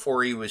Klein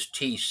before he was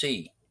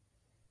TC.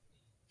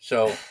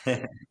 So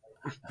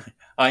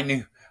I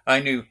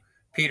knew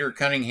Peter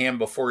Cunningham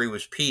before he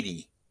was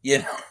Petey, you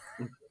know.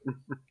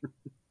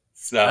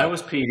 So I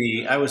was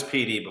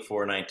PD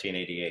before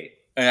 1988.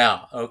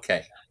 Yeah,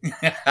 okay.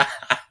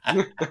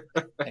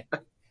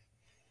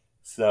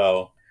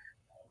 So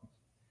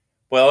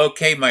well,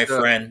 okay, my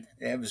friend.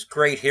 It was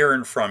great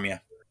hearing from you. It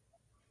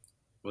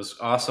was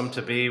awesome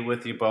to be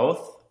with you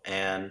both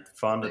and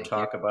fun to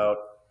talk about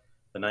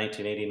the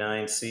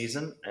 1989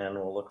 season, and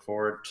we'll look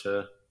forward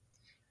to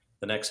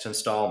the next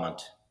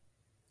installment.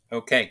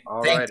 Okay.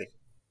 All righty.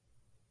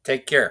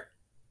 Take care.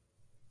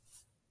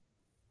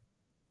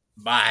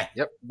 Bye.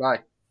 Yep. Bye.